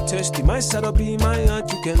for me, testy. My side will be my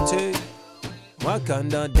heart, you can take.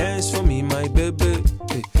 Wakanda, dance for me, my baby.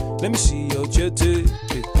 Hey, let me see your jetty.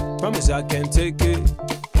 Hey, promise I can take it.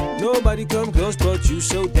 Nobody come close but you,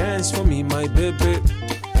 so dance for me, my baby.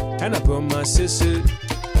 And I brought my sister.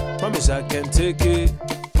 Promise I can take it.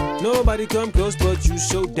 Nobody come close but you,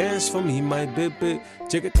 so dance for me, my baby.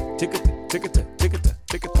 Take it.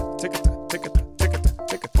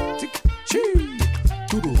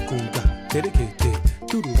 Turu kunga, dedicate.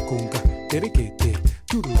 Turu kunga, dedicate.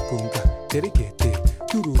 Turu kunga, dedicate.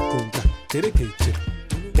 Turu kunga, dedicate.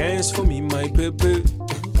 Dance for me, my baby.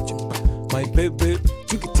 My baby,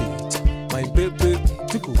 my baby,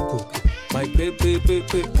 my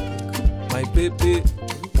baby, my baby,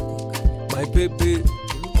 my baby.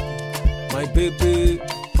 My baby,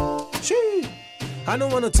 she. I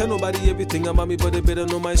don't wanna tell nobody everything about me, but they better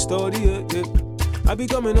know my story, yeah. I be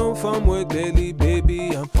coming home from work daily,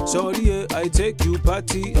 baby. I'm sorry, yeah. I take you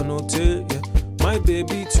party on hotel, yeah. My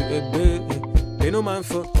baby to a bed, yeah. Ain't no man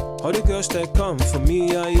for all the girls that come for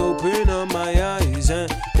me. I open up my eyes and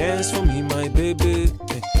dance for me, my baby.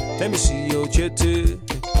 Yeah. Let me see your chitty.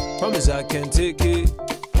 Yeah. Promise I can take it.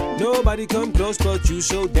 Nobody come close but you,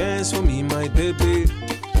 so dance for me, my baby.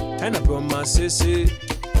 And I brought my sissy.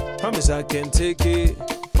 Promise I can take it.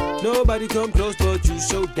 Nobody come close but you,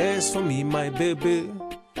 so dance for me, my baby.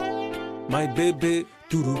 My baby,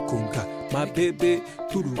 turu kunga. My baby,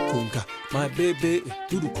 turu kunga. My baby,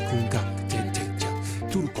 turu kunga.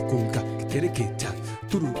 Turu kunga, dedicate.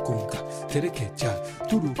 Turu kunga, dedicate.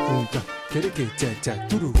 Turu kunga, dedicate.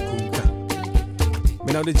 Turu kunga.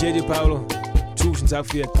 Mit navn er JJ Paulo. Tusind tak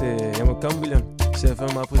fordi at jeg må komme, William. Så jeg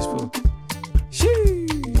får meget pris på. Shee!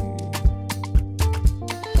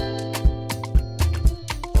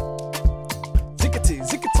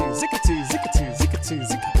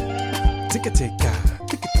 Zika.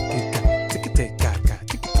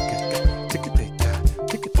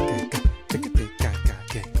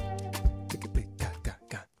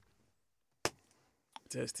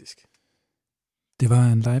 Fantastisk. Det var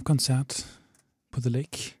en live-koncert på The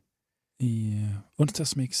Lake i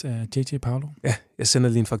Onsdagsmix af JJ Paulo. Ja, jeg sender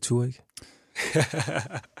lige en faktura, ikke?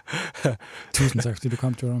 Tusind tak, fordi du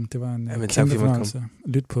kom, Jerome. Det var en kæmpe fornøjelse at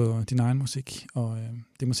lytte på din egen musik, og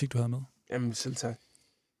det musik, du havde med. Jamen, selv tak.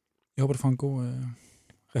 Jeg håber, du får en god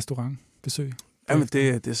restaurantbesøg. Jamen,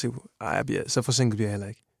 det er super. Ej, så forsinket bliver jeg heller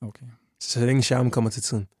ikke. Okay. Så længe charmen kommer til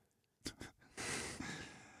tiden.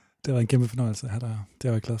 Det var en kæmpe fornøjelse at have dig. Det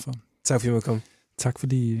er jeg glad for. Tak fordi jeg måtte komme. Tak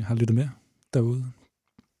fordi I har lyttet med derude.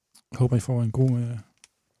 Jeg håber, I får en god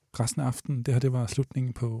resten af aftenen. Det her, det var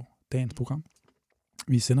slutningen på dagens program.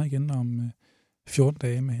 Vi sender igen om 14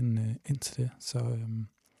 dage, men indtil det, så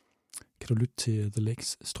kan du lytte til The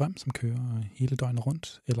Lakes Strøm, som kører hele døgnet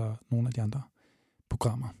rundt, eller nogle af de andre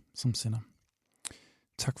programmer, som sender.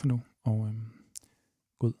 Tak for nu, og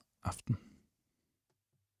god aften.